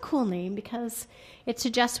 that's a cool name because it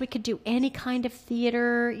suggests we could do any kind of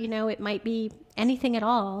theater. You know, it might be anything at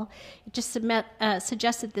all. It just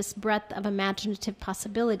suggested this breadth of imaginative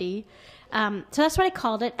possibility. So that's what I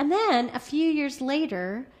called it. And then a few years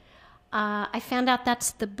later, I found out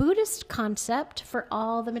that's the Buddhist concept for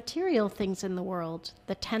all the material things in the world.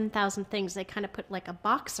 The 10,000 things, they kind of put like a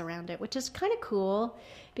box around it, which is kind of cool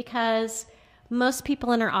because most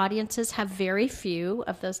people in our audiences have very few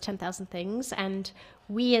of those 10,000 things, and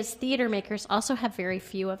we as theater makers also have very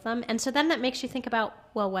few of them. And so then that makes you think about,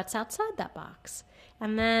 well, what's outside that box?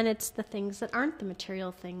 And then it's the things that aren't the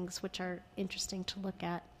material things, which are interesting to look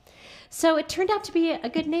at. So it turned out to be a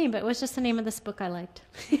good name, but it was just the name of this book I liked.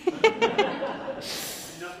 Nothing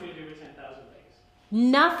to do with 10,000 things.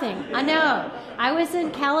 Nothing. I know. I was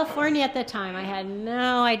in California at the time. I had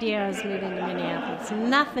no idea I was moving to Minneapolis.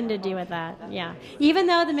 Nothing to do with that. Yeah. Even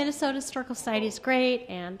though the Minnesota Historical Society is great,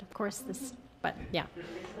 and of course this, but yeah.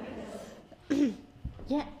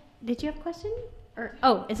 Yeah. Did you have a question? Or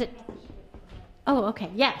is it? Oh,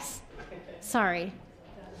 okay. Yes. Sorry.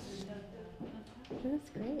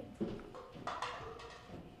 That's great.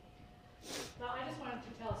 Well, I just wanted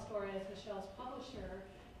to tell a story as Michelle's publisher,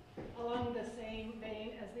 along the same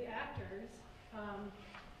vein as the actors,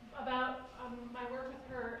 about my work with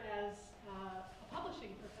her as a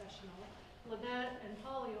publishing professional. Lynette and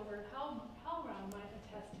Polly over at HowlRound might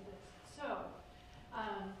attest to this. So,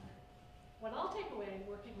 what I'll take away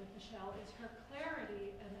working with Michelle is her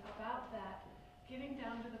clarity and about that, getting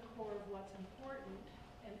down to the core of what's important,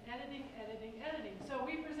 and editing. So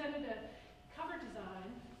we presented a cover design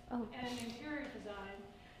and an interior design,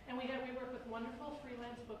 and we worked with wonderful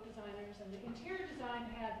freelance book designers, and the interior design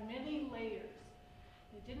had many layers.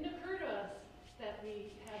 It didn't occur to us that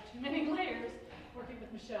we had too many layers working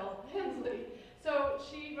with Michelle Hensley. So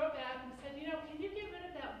she wrote back and said, can you get rid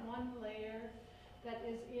of that one layer that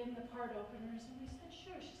is in the part openers? And we said,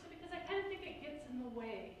 sure. She said, because I kind of think it gets in the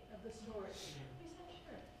way of the story. We said,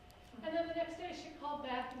 sure. And then the next day she called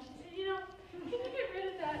back and she said, can you get rid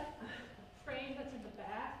of that frame that's in the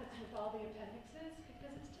back that's with all the appendixes?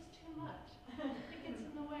 Because it's just too much. It gets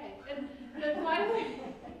in the way. And then finally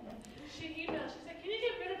she emailed, she said, can you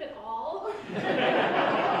get rid of it all? Because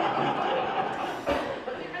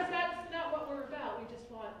that's not what we're about. We just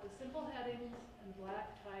want the simple headings and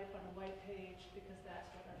black type on a white page because that's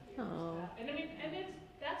what our theater is about. And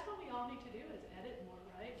that's what we all need to do is edit more,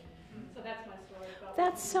 right? So that's my story about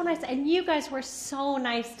That's so nice. And you guys were so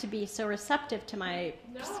nice to be so receptive to my,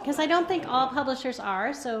 because I don't think all publishers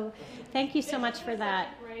are. So thank you so much for that.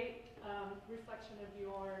 It's a great reflection of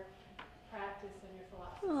your practice and your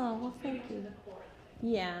philosophy. Oh, well, thank you.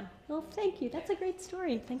 Yeah. Well, thank you. That's a great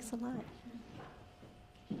story. Thanks a lot.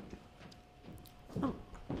 Oh.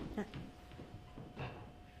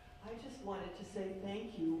 I just wanted to say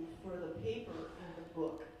thank you for the paper and the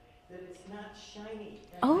book, that it's not shiny.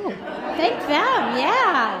 Oh, thank them.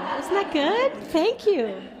 Yeah. Isn't that good? Thank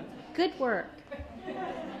you. Good work.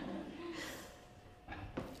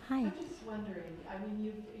 Hi. I'm just wondering,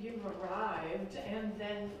 you've arrived, and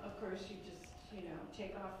then, of course, you just,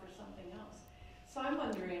 take off for something else. So I'm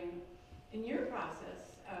wondering, in your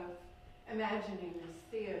process of imagining this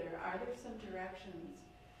theater, are there some directions,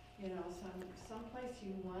 some place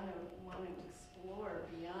you want to explore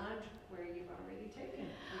beyond where you've already taken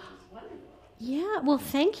it, which is wonderful. Yeah, well,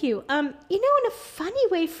 thank you. In a funny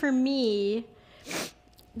way for me,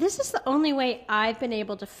 this is the only way I've been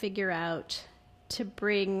able to figure out to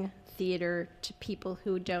bring theater to people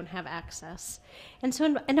who don't have access. And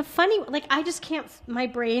so in a funny, like I just can't, my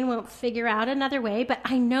brain won't figure out another way, but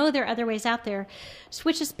I know there are other ways out there,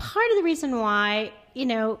 which is part of the reason why,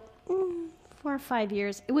 4 or 5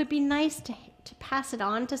 years, it would be nice to pass it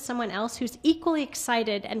on to someone else who's equally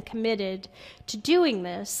excited and committed to doing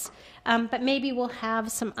this. But maybe we'll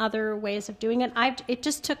have some other ways of doing it. It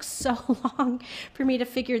just took so long for me to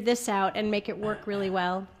figure this out and make it work really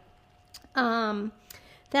well.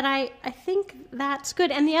 That I think that's good.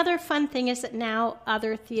 And the other fun thing is that now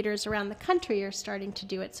other theaters around the country are starting to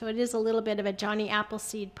do it. So it is a little bit of a Johnny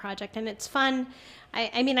Appleseed project, and it's fun.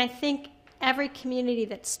 I think every community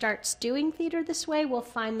that starts doing theater this way will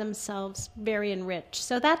find themselves very enriched.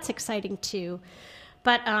 So that's exciting too.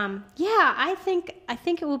 But I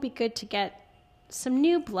think it will be good to get some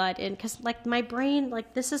new blood in, because like my brain,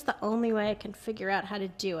 like this is the only way I can figure out how to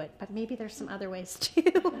do it. But maybe there's some other ways too,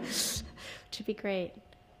 which would be great.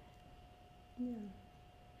 Yeah.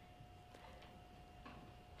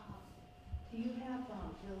 Do you have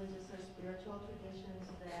religious or spiritual traditions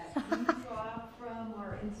that you draw from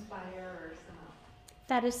or inspire or somehow?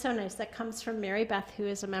 That is so nice. That comes from Mary Beth, who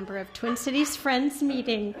is a member of Twin Cities Friends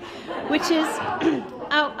Meeting, which is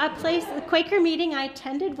a place, the Quaker meeting I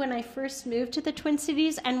attended when I first moved to the Twin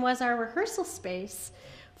Cities and was our rehearsal space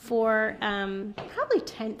for probably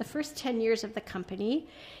the first 10 years of the company,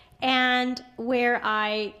 and where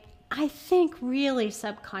I think really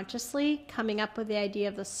subconsciously coming up with the idea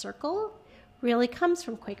of the circle really comes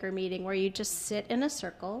from Quaker meeting, where you just sit in a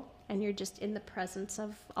circle and you're just in the presence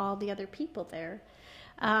of all the other people there.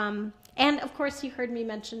 And of course, you heard me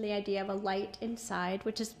mention the idea of a light inside,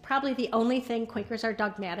 which is probably the only thing Quakers are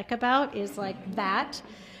dogmatic about, is like that.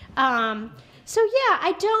 So yeah,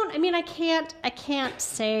 I can't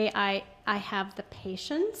say I have the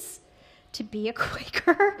patience to be a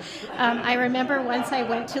Quaker. I remember once I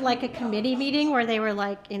went to like a committee meeting where they were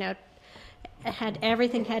like,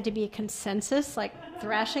 everything had to be a consensus, like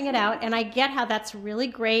thrashing it out. And I get how that's really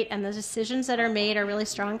great and the decisions that are made are really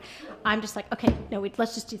strong. I'm just like, okay, no,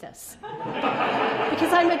 let's just do this.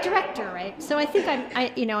 Because I'm a director, right? So I think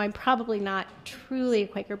I'm probably not truly a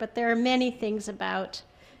Quaker, but there are many things about,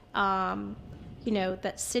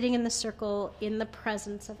 that sitting in the circle in the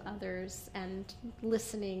presence of others and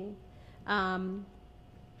listening, and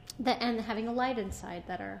having a light inside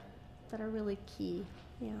that are really key.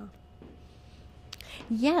 Yeah.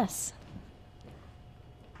 Yes.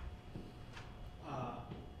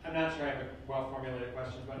 I'm not sure I have a well-formulated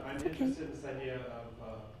question, but I'm interested in this idea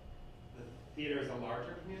of the theater as a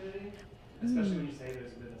larger community, especially when you say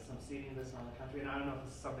there's been some seeding this around the country. And I don't know if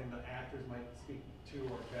this is something that actors might speak to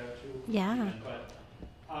or better to. Yeah. But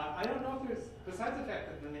I don't know if there's, besides the fact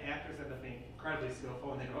that then the actors end up being incredibly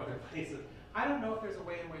skillful and they go other places, I don't know if there's a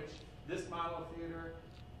way in which this model of theater,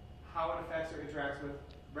 how it affects or interacts with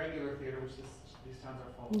regular theater, which these towns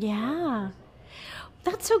are full of. Yeah.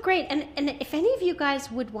 That's so great. And if any of you guys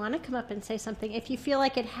would want to come up and say something, if you feel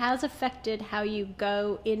like it has affected how you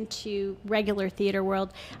go into regular theater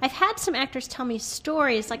world. I've had some actors tell me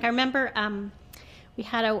stories. Like I remember we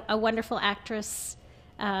had a wonderful actress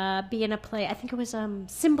be in a play. I think it was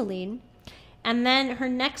Cymbeline. And then her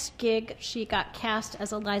next gig, she got cast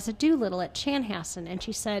as Eliza Doolittle at Chanhassen. And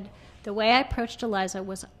she said, the way I approached Eliza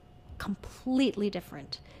was completely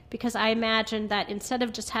different. Because I imagined that instead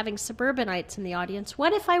of just having suburbanites in the audience,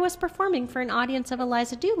 what if I was performing for an audience of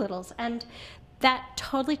Eliza Doolittles? And that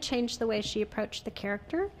totally changed the way she approached the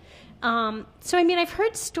character. So, I've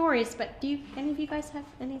heard stories, but do any of you guys have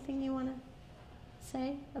anything you want to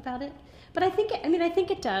say about it? But I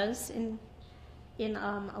think it does in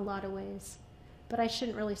a lot of ways. But I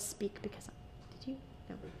shouldn't really speak because, did you?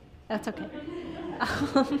 No. That's okay.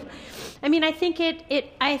 I think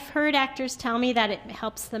I've heard actors tell me that it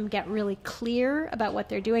helps them get really clear about what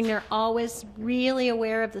they're doing. They're always really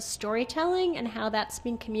aware of the storytelling and how that's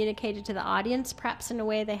being communicated to the audience, perhaps in a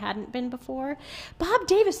way they hadn't been before. Bob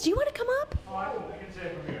Davis, do you want to come up? Oh, I can say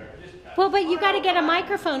it from here. Well, but you got to get a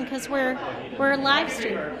microphone because we're live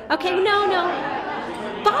streaming. Okay, no.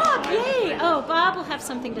 Bob, yay! Oh, Bob will have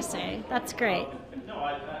something to say. That's great. No,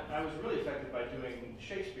 I was really affected by doing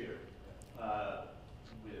Shakespeare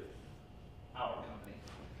with our company,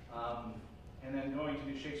 and then going to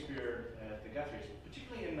do Shakespeare at the Guthrie's,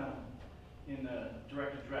 particularly in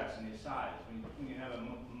direct address in the asides, when you have a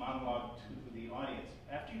monologue to the audience.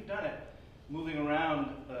 After you've done it, moving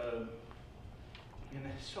around, and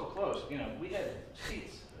it's so close. We had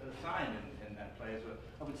seats assigned in that play, so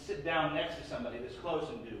I would sit down next to somebody this close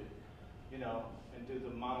and do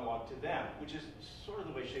the monologue to them, which is sort of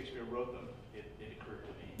the way Shakespeare wrote them. It occurred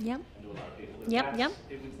to me. Yep. And to a lot of people. Yep.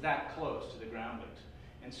 It was that close to the groundlings.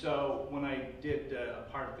 And so when I did a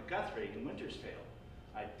part of the Guthrie in Winter's Tale,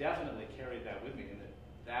 I definitely carried that with me, and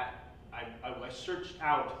that I searched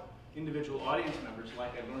out individual audience members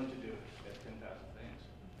like I learned to do at 10,000 Things.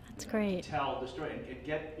 That's great. Tell the story and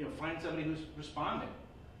get, find somebody who's responding,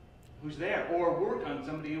 who's there, or work on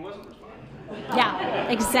somebody who wasn't responding. Yeah,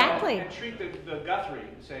 exactly. And treat the Guthrie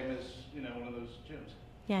the same as, one of those gyms.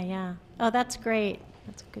 Yeah, yeah. Oh, that's great.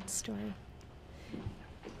 That's a good story.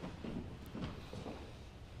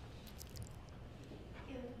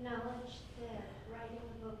 You acknowledge that writing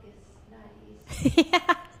a book is not easy.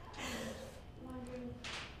 Yeah. Wondering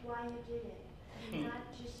why you did it, and not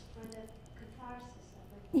just for the catharsis of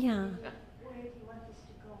it. Yeah. Where do you want this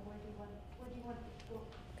to go? What do you want the book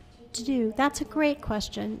To do. That's a great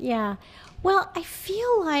question. Yeah. Well, I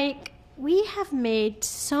feel like we have made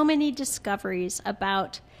so many discoveries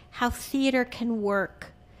about how theater can work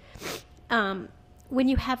when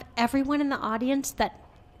you have everyone in the audience, that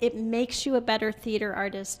it makes you a better theater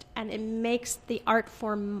artist, and it makes the art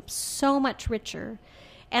form so much richer.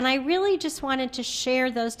 And I really just wanted to share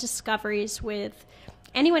those discoveries with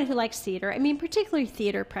anyone who likes theater. I mean, particularly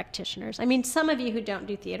theater practitioners. I mean, some of you who don't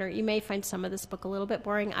do theater, you may find some of this book a little bit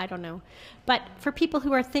boring. I don't know. But for people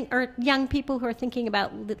who are or young people who are thinking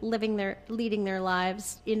about leading their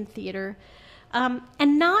lives in theater,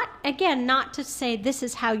 and not to say this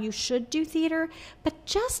is how you should do theater, but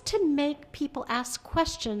just to make people ask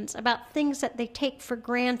questions about things that they take for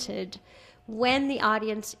granted when the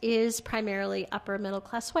audience is primarily upper middle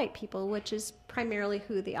class white people, which is primarily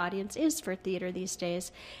who the audience is for theater these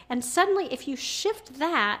days. And suddenly, if you shift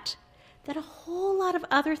that, then a whole lot of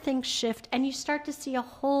other things shift, and you start to see a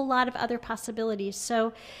whole lot of other possibilities.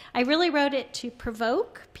 So I really wrote it to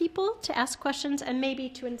provoke people to ask questions and maybe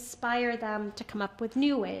to inspire them to come up with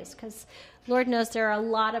new ways, because Lord knows there are a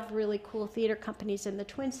lot of really cool theater companies in the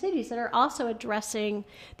Twin Cities that are also addressing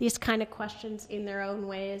these kind of questions in their own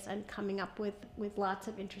ways and coming up with lots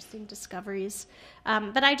of interesting discoveries.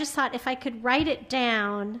 But I just thought if I could write it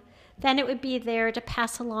down, then it would be there to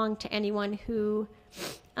pass along to anyone who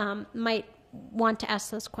might want to ask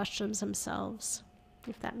those questions themselves,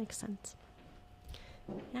 if that makes sense.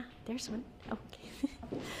 Yeah, there's one. Okay.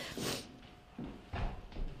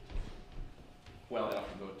 Well, I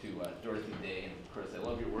often go to Dorothy Day, and of course I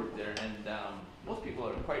love your work there, and most people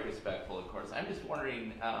are quite respectful, of course. I'm just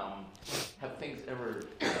wondering, have things ever,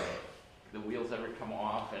 the wheels ever come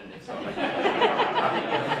off, and if so,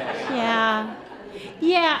 Yeah.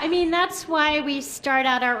 Yeah, I mean, that's why we start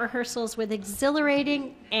out our rehearsals with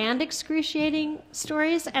exhilarating and excruciating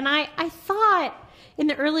stories. And I thought in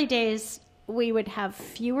the early days we would have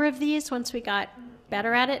fewer of these once we got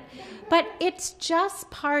better at it. But it's just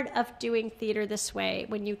part of doing theater this way.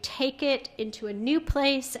 When you take it into a new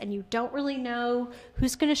place and you don't really know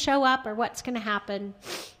who's going to show up or what's going to happen,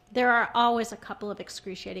 there are always a couple of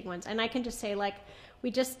excruciating ones. And I can just say, like,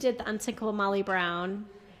 we just did The Unsinkable Molly Brown.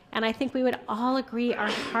 And I think we would all agree our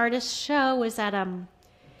hardest show was at it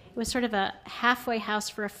was sort of a halfway house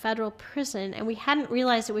for a federal prison, and we hadn't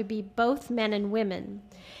realized it would be both men and women.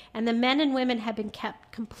 And the men and women had been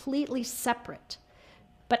kept completely separate.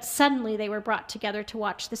 But suddenly they were brought together to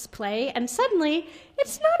watch this play, and suddenly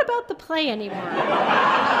it's not about the play anymore.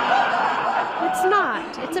 It's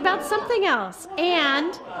not. It's about something else.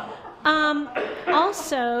 And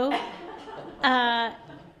also,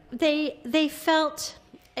 they felt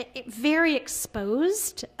very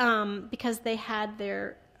exposed because they had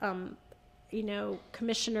their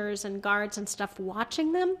commissioners and guards and stuff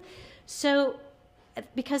watching them. So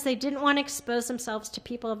because they didn't want to expose themselves to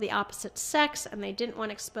people of the opposite sex, and they didn't want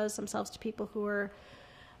to expose themselves to people who were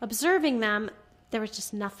observing them, there was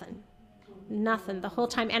just nothing the whole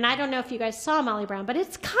time. And I don't know if you guys saw Molly Brown, but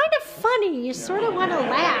it's kind of funny. You sort of want to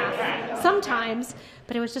laugh sometimes,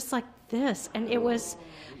 but it was just like this. And it was,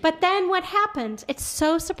 but then what happened, it's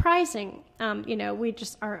so surprising. We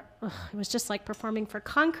just are, it was just like performing for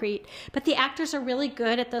concrete. But the actors are really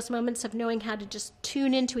good at those moments of knowing how to just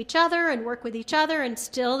tune into each other and work with each other, and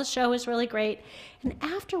still the show is really great. And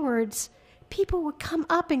afterwards, people would come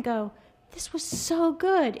up and go, "This was so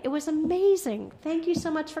good. It was amazing. Thank you so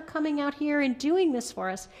much for coming out here and doing this for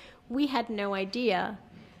us." We had no idea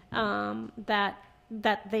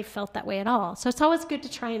that they felt that way at all. So it's always good to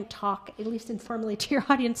try and talk, at least informally, to your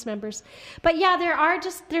audience members. But yeah,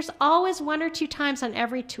 there's always one or two times on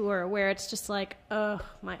every tour where it's just like,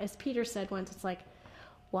 as Peter said once, it's like,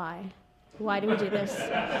 why? Why do we do this?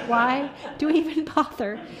 Why do we even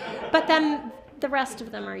bother? But then the rest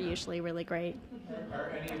of them are usually really great. Are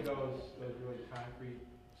any of those really concrete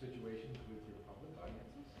situations with your public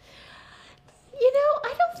audiences?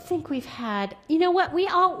 I don't think we've had, you know, what we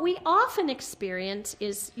often experience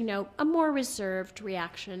is, you know, a more reserved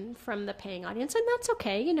reaction from the paying audience, and that's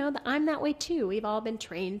okay. You know, I'm that way too. We've all been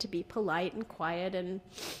trained to be polite and quiet and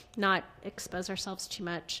not expose ourselves too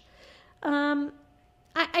much.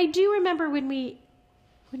 I do remember when we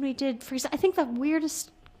did, I think the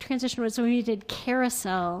weirdest transition was when we did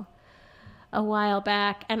Carousel a while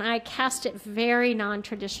back, and I cast it very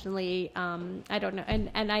non-traditionally. I don't know,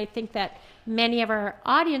 and I think that many of our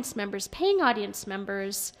audience members, paying audience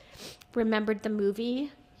members, remembered the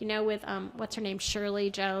movie, you know, with what's her name, Shirley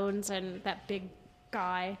Jones, and that big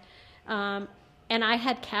guy. And I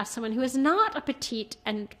had cast someone who is not a petite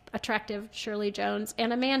and attractive Shirley Jones,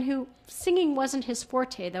 and a man who singing wasn't his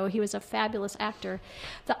forte, though he was a fabulous actor.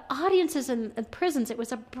 The audiences in prisons, it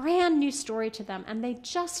was a brand new story to them, and they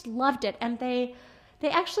just loved it. And they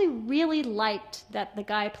actually really liked that the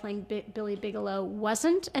guy playing Billy Bigelow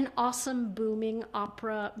wasn't an awesome, booming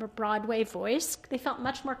opera Broadway voice. They felt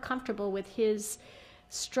much more comfortable with his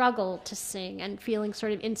struggle to sing and feeling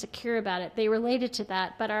sort of insecure about it. They related to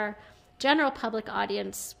that, but our general public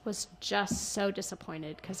audience was just so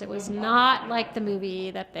disappointed because it was not like the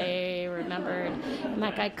movie that they remembered. And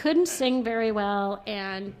that guy couldn't sing very well,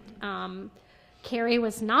 and Carrie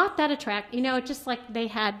was not that attractive. You know, just like they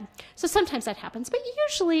had. So sometimes that happens, but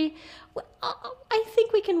usually I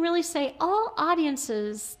think we can really say all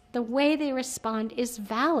audiences, the way they respond is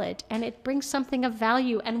valid, and it brings something of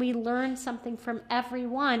value, and we learn something from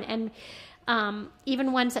everyone. And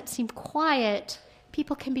even ones that seem quiet,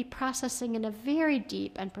 people can be processing in a very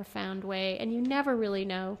deep and profound way, and you never really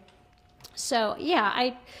know. So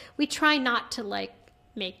yeah, we try not to like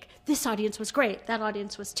make this audience was great, that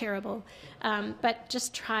audience was terrible, but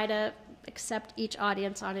just try to accept each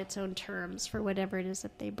audience on its own terms for whatever it is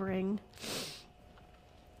that they bring.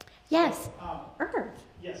 Yes, Irv.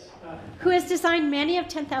 Yes. Who has designed many of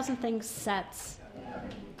 10,000 Things sets.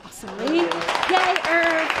 Awesomely. Yay,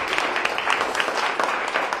 Irv.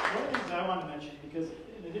 One of the things I want to mention, because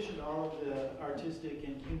in addition to all of the artistic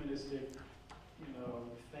and humanistic, you know,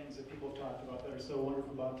 things that people have talked about that are so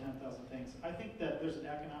wonderful about 10,000 Things, I think that there's an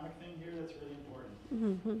economic thing here that's really important.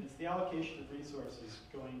 Mm-hmm. It's the allocation of resources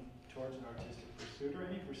going towards an artistic pursuit or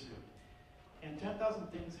any pursuit. And 10,000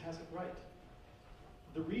 Things has it right.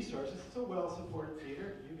 The resources, it's a well-supported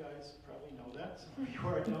theater. You guys probably know that. Some of you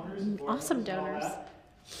are donors. Awesome donors.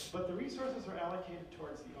 But the resources are allocated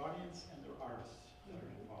towards the audience and the artists that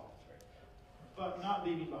are involved. But not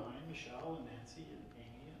leaving behind Michelle and Nancy and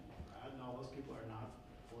Amy and Brad and all those people are not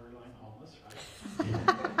borderline homeless, right?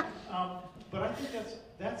 But I think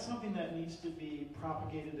that's something that needs to be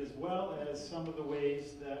propagated, as well as some of the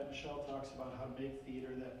ways that Michelle talks about how to make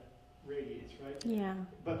theater that radiates, right? Yeah.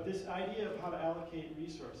 But this idea of how to allocate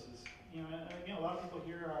resources, you know, and again, a lot of people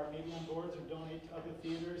here are maybe on boards or donate to other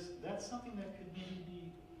theaters. That's something that could maybe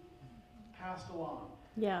be passed along.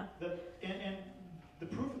 Yeah. And the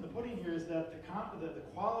proof in the pudding here is that the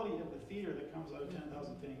quality of the theater that comes out of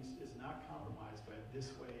 10,000 Things is not compromised by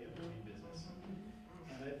this way of doing business.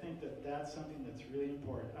 And I think that that's something that's really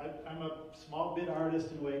important. I'm a small bit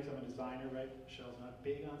artist in a way because I'm a designer, right? Michelle's not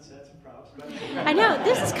big on sets and props. But I know,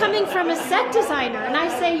 this is coming from a set designer, and I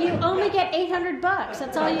say you only get $800.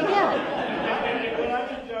 That's all you get. And when I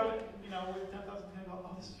think, you know, with 10,000 Things,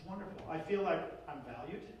 oh, this is wonderful. I feel like I'm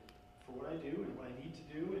valued for what I do and what I need to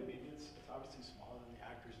do, and maybe it's obviously smaller than the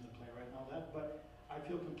actors and the playwright and all that, but I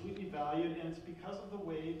feel completely valued, and it's because of the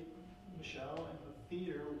way Michelle and the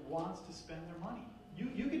theater wants to spend their money.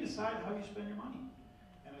 You can decide how you spend your money,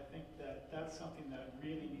 and I think that that's something that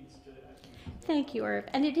really needs to. Thank you, Irv,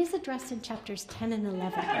 and it is addressed in chapters 10 and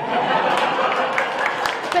 11.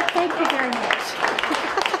 But thank you very much.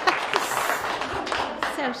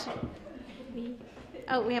 So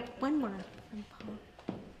we have one more from Paul.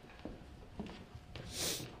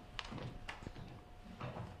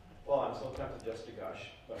 Well, I'm so tempted just to gush,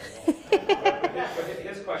 but I won't. but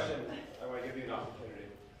his question, I want to give you an opportunity.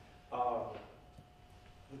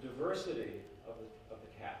 The diversity of the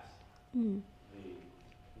cast, the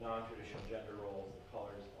non-traditional gender roles, the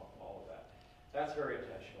colors, all of that, that's very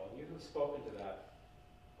intentional. And you have spoken to that,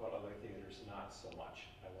 but other theaters not so much.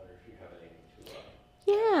 I wonder if you have anything to...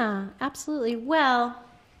 Yeah, absolutely. Well,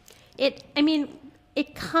 it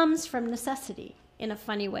comes from necessity in a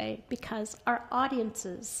funny way, because our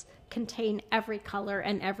audiences contain every color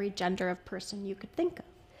and every gender of person you could think of.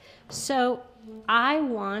 So I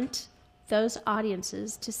want those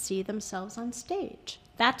audiences to see themselves on stage.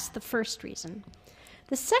 That's the first reason.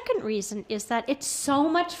 The second reason is that it's so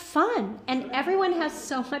much fun, and everyone has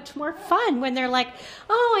so much more fun when they're like,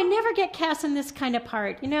 oh, I never get cast in this kind of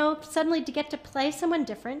part. You know, suddenly to get to play someone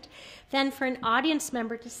different, then for an audience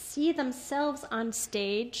member to see themselves on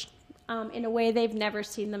stage in a way they've never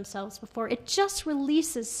seen themselves before. It just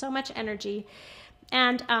releases so much energy.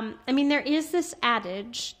 And I mean, there is this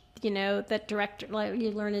adage, you know, that like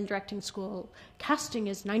you learn in directing school, casting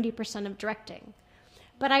is 90% of directing.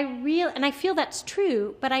 But and I feel that's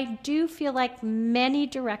true, but I do feel like many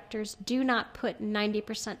directors do not put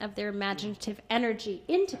 90% of their imaginative energy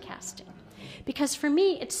into casting. Because for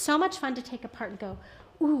me, it's so much fun to take a part and go,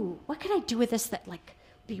 ooh, what could I do with this that like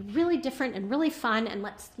be really different and really fun, and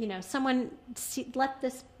let's, you know, let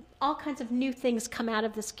this, all kinds of new things come out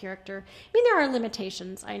of this character. I mean, there are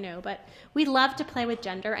limitations, I know, but we love to play with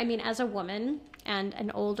gender. I mean, as a woman, and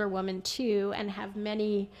an older woman too, and have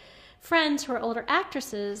many friends who are older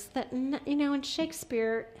actresses that, you know, in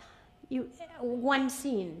Shakespeare, one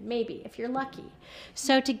scene, maybe, if you're lucky.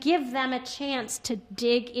 So to give them a chance to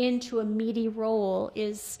dig into a meaty role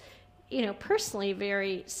is, you know, personally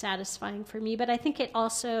very satisfying for me, but I think it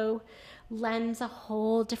also lends a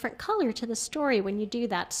whole different color to the story when you do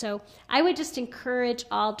that. So I would just encourage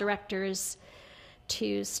all directors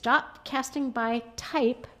to stop casting by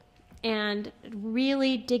type and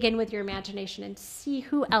really dig in with your imagination and see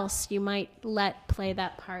who else you might let play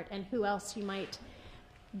that part and who else you might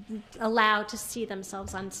allow to see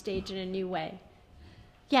themselves on stage in a new way.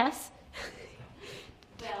 Yes?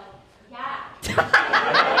 Well, yeah.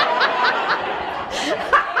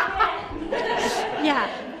 Yeah.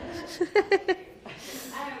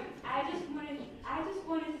 I just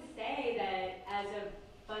wanted to say that as a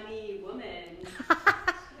funny woman,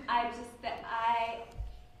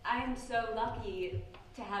 I'm so lucky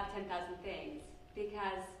to have 10,000 things,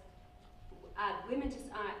 because women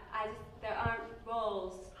just aren't. There aren't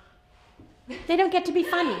roles. They don't get to be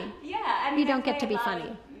funny. Yeah, I mean, you don't get to be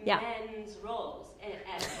funny. Yeah. Men's roles at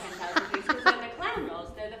 10,000 things, because they're the clown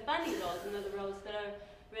roles, they're the funny roles, and they're the roles that are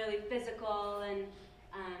really physical, and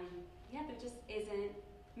yeah, there just isn't.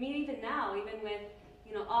 I mean, even now, even with,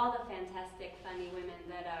 you know, all the fantastic funny women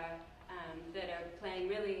that are playing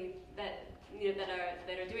really, that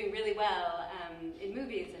are doing really well in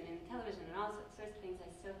movies and in television and all sorts of things,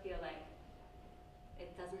 I still feel like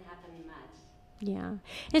it doesn't happen much. Yeah.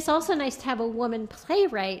 It's also nice to have a woman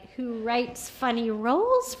playwright who writes funny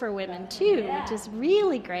roles for women too, which is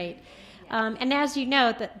really great. And as you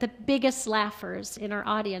know, the biggest laughers in our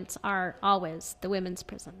audience are always the women's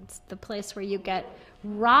prisons, the place where you get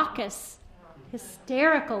raucous,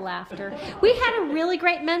 hysterical laughter. We had a really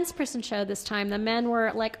great men's prison show this time. The men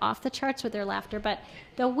were like off the charts with their laughter, but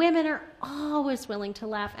the women are always willing to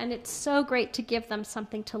laugh, and it's so great to give them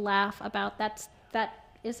something to laugh about that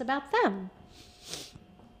is about them.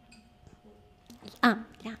 Yeah.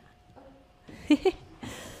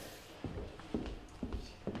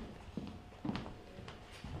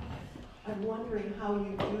 I'm wondering how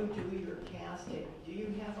you do your casting. Do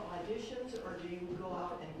you have auditions, or do you go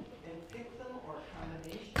out and pick them, or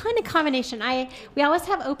combination? Kind of combination. We always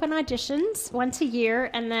have open auditions once a year,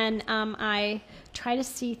 and then I try to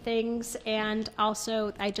see things, and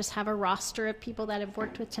also I just have a roster of people that have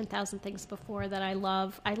worked with 10,000 Things before that I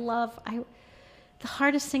love. The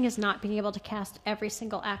hardest thing is not being able to cast every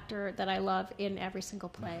single actor that I love in every single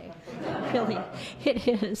play. Really, it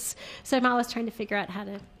is. So I'm always trying to figure out how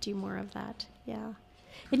to do more of that. Yeah.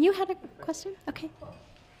 And you had a question? Okay. I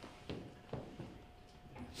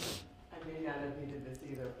may not have needed this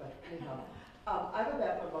either, but anyhow. I'm a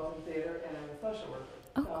background both in theater and I'm a social worker.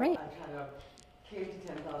 Oh, so great. I kind of came to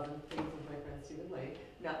 10,000 Things with my friend Stephen Lee,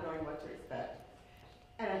 not knowing what to expect.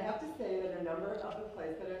 And I have to say that a number of the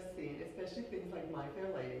plays that I've seen, especially things like My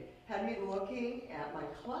Fair Lady, had me looking at my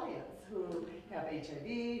clients who have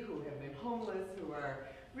HIV, who have been homeless, who are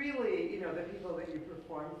really, you know, the people that you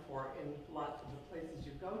perform for in lots of the places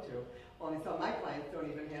you go to. Only some of my clients don't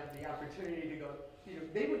even have the opportunity to go, you know,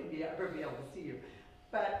 they wouldn't ever be able to see you.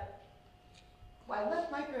 But I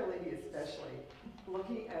left My Fair Lady especially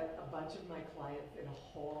looking at a bunch of my clients in a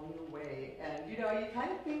whole new way. And, you know, you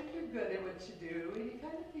kind of think you're good at what you do, and you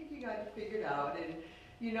kind of think you got it figured out, and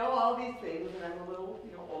you know all these things, and I'm a little,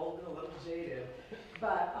 you know, old and a little jaded.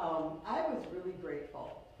 But I was really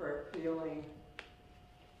grateful for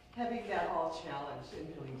having that all challenged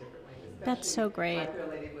and feeling differently. That's so great. My Fair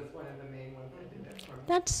Lady was one of the main ones that did that for me.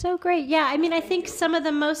 That's so great. Yeah, I mean, I think some of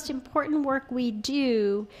the most important work we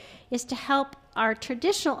do is to help our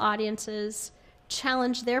traditional audiences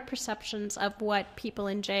challenge their perceptions of what people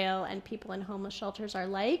in jail and people in homeless shelters are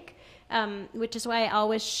like, which is why I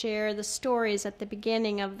always share the stories at the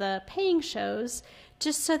beginning of the paying shows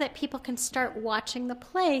just so that people can start watching the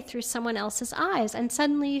play through someone else's eyes. And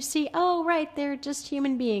suddenly you see, oh, right, they're just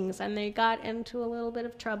human beings, and they got into a little bit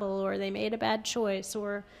of trouble, or they made a bad choice,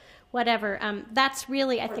 or whatever. That's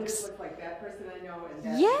really, I think... Just look like that person I know, and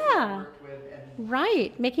that yeah. person I worked with. And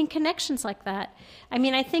Right, making connections like that. I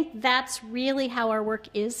mean, I think that's really how our work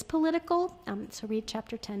is political. So read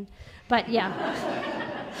chapter 10. But yeah.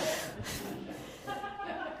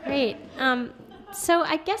 Great. So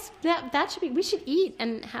I guess that should be, we should eat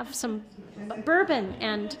and have some bourbon.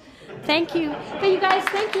 And thank you. But you guys,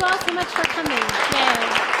 thank you all so much for coming.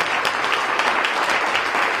 Yay.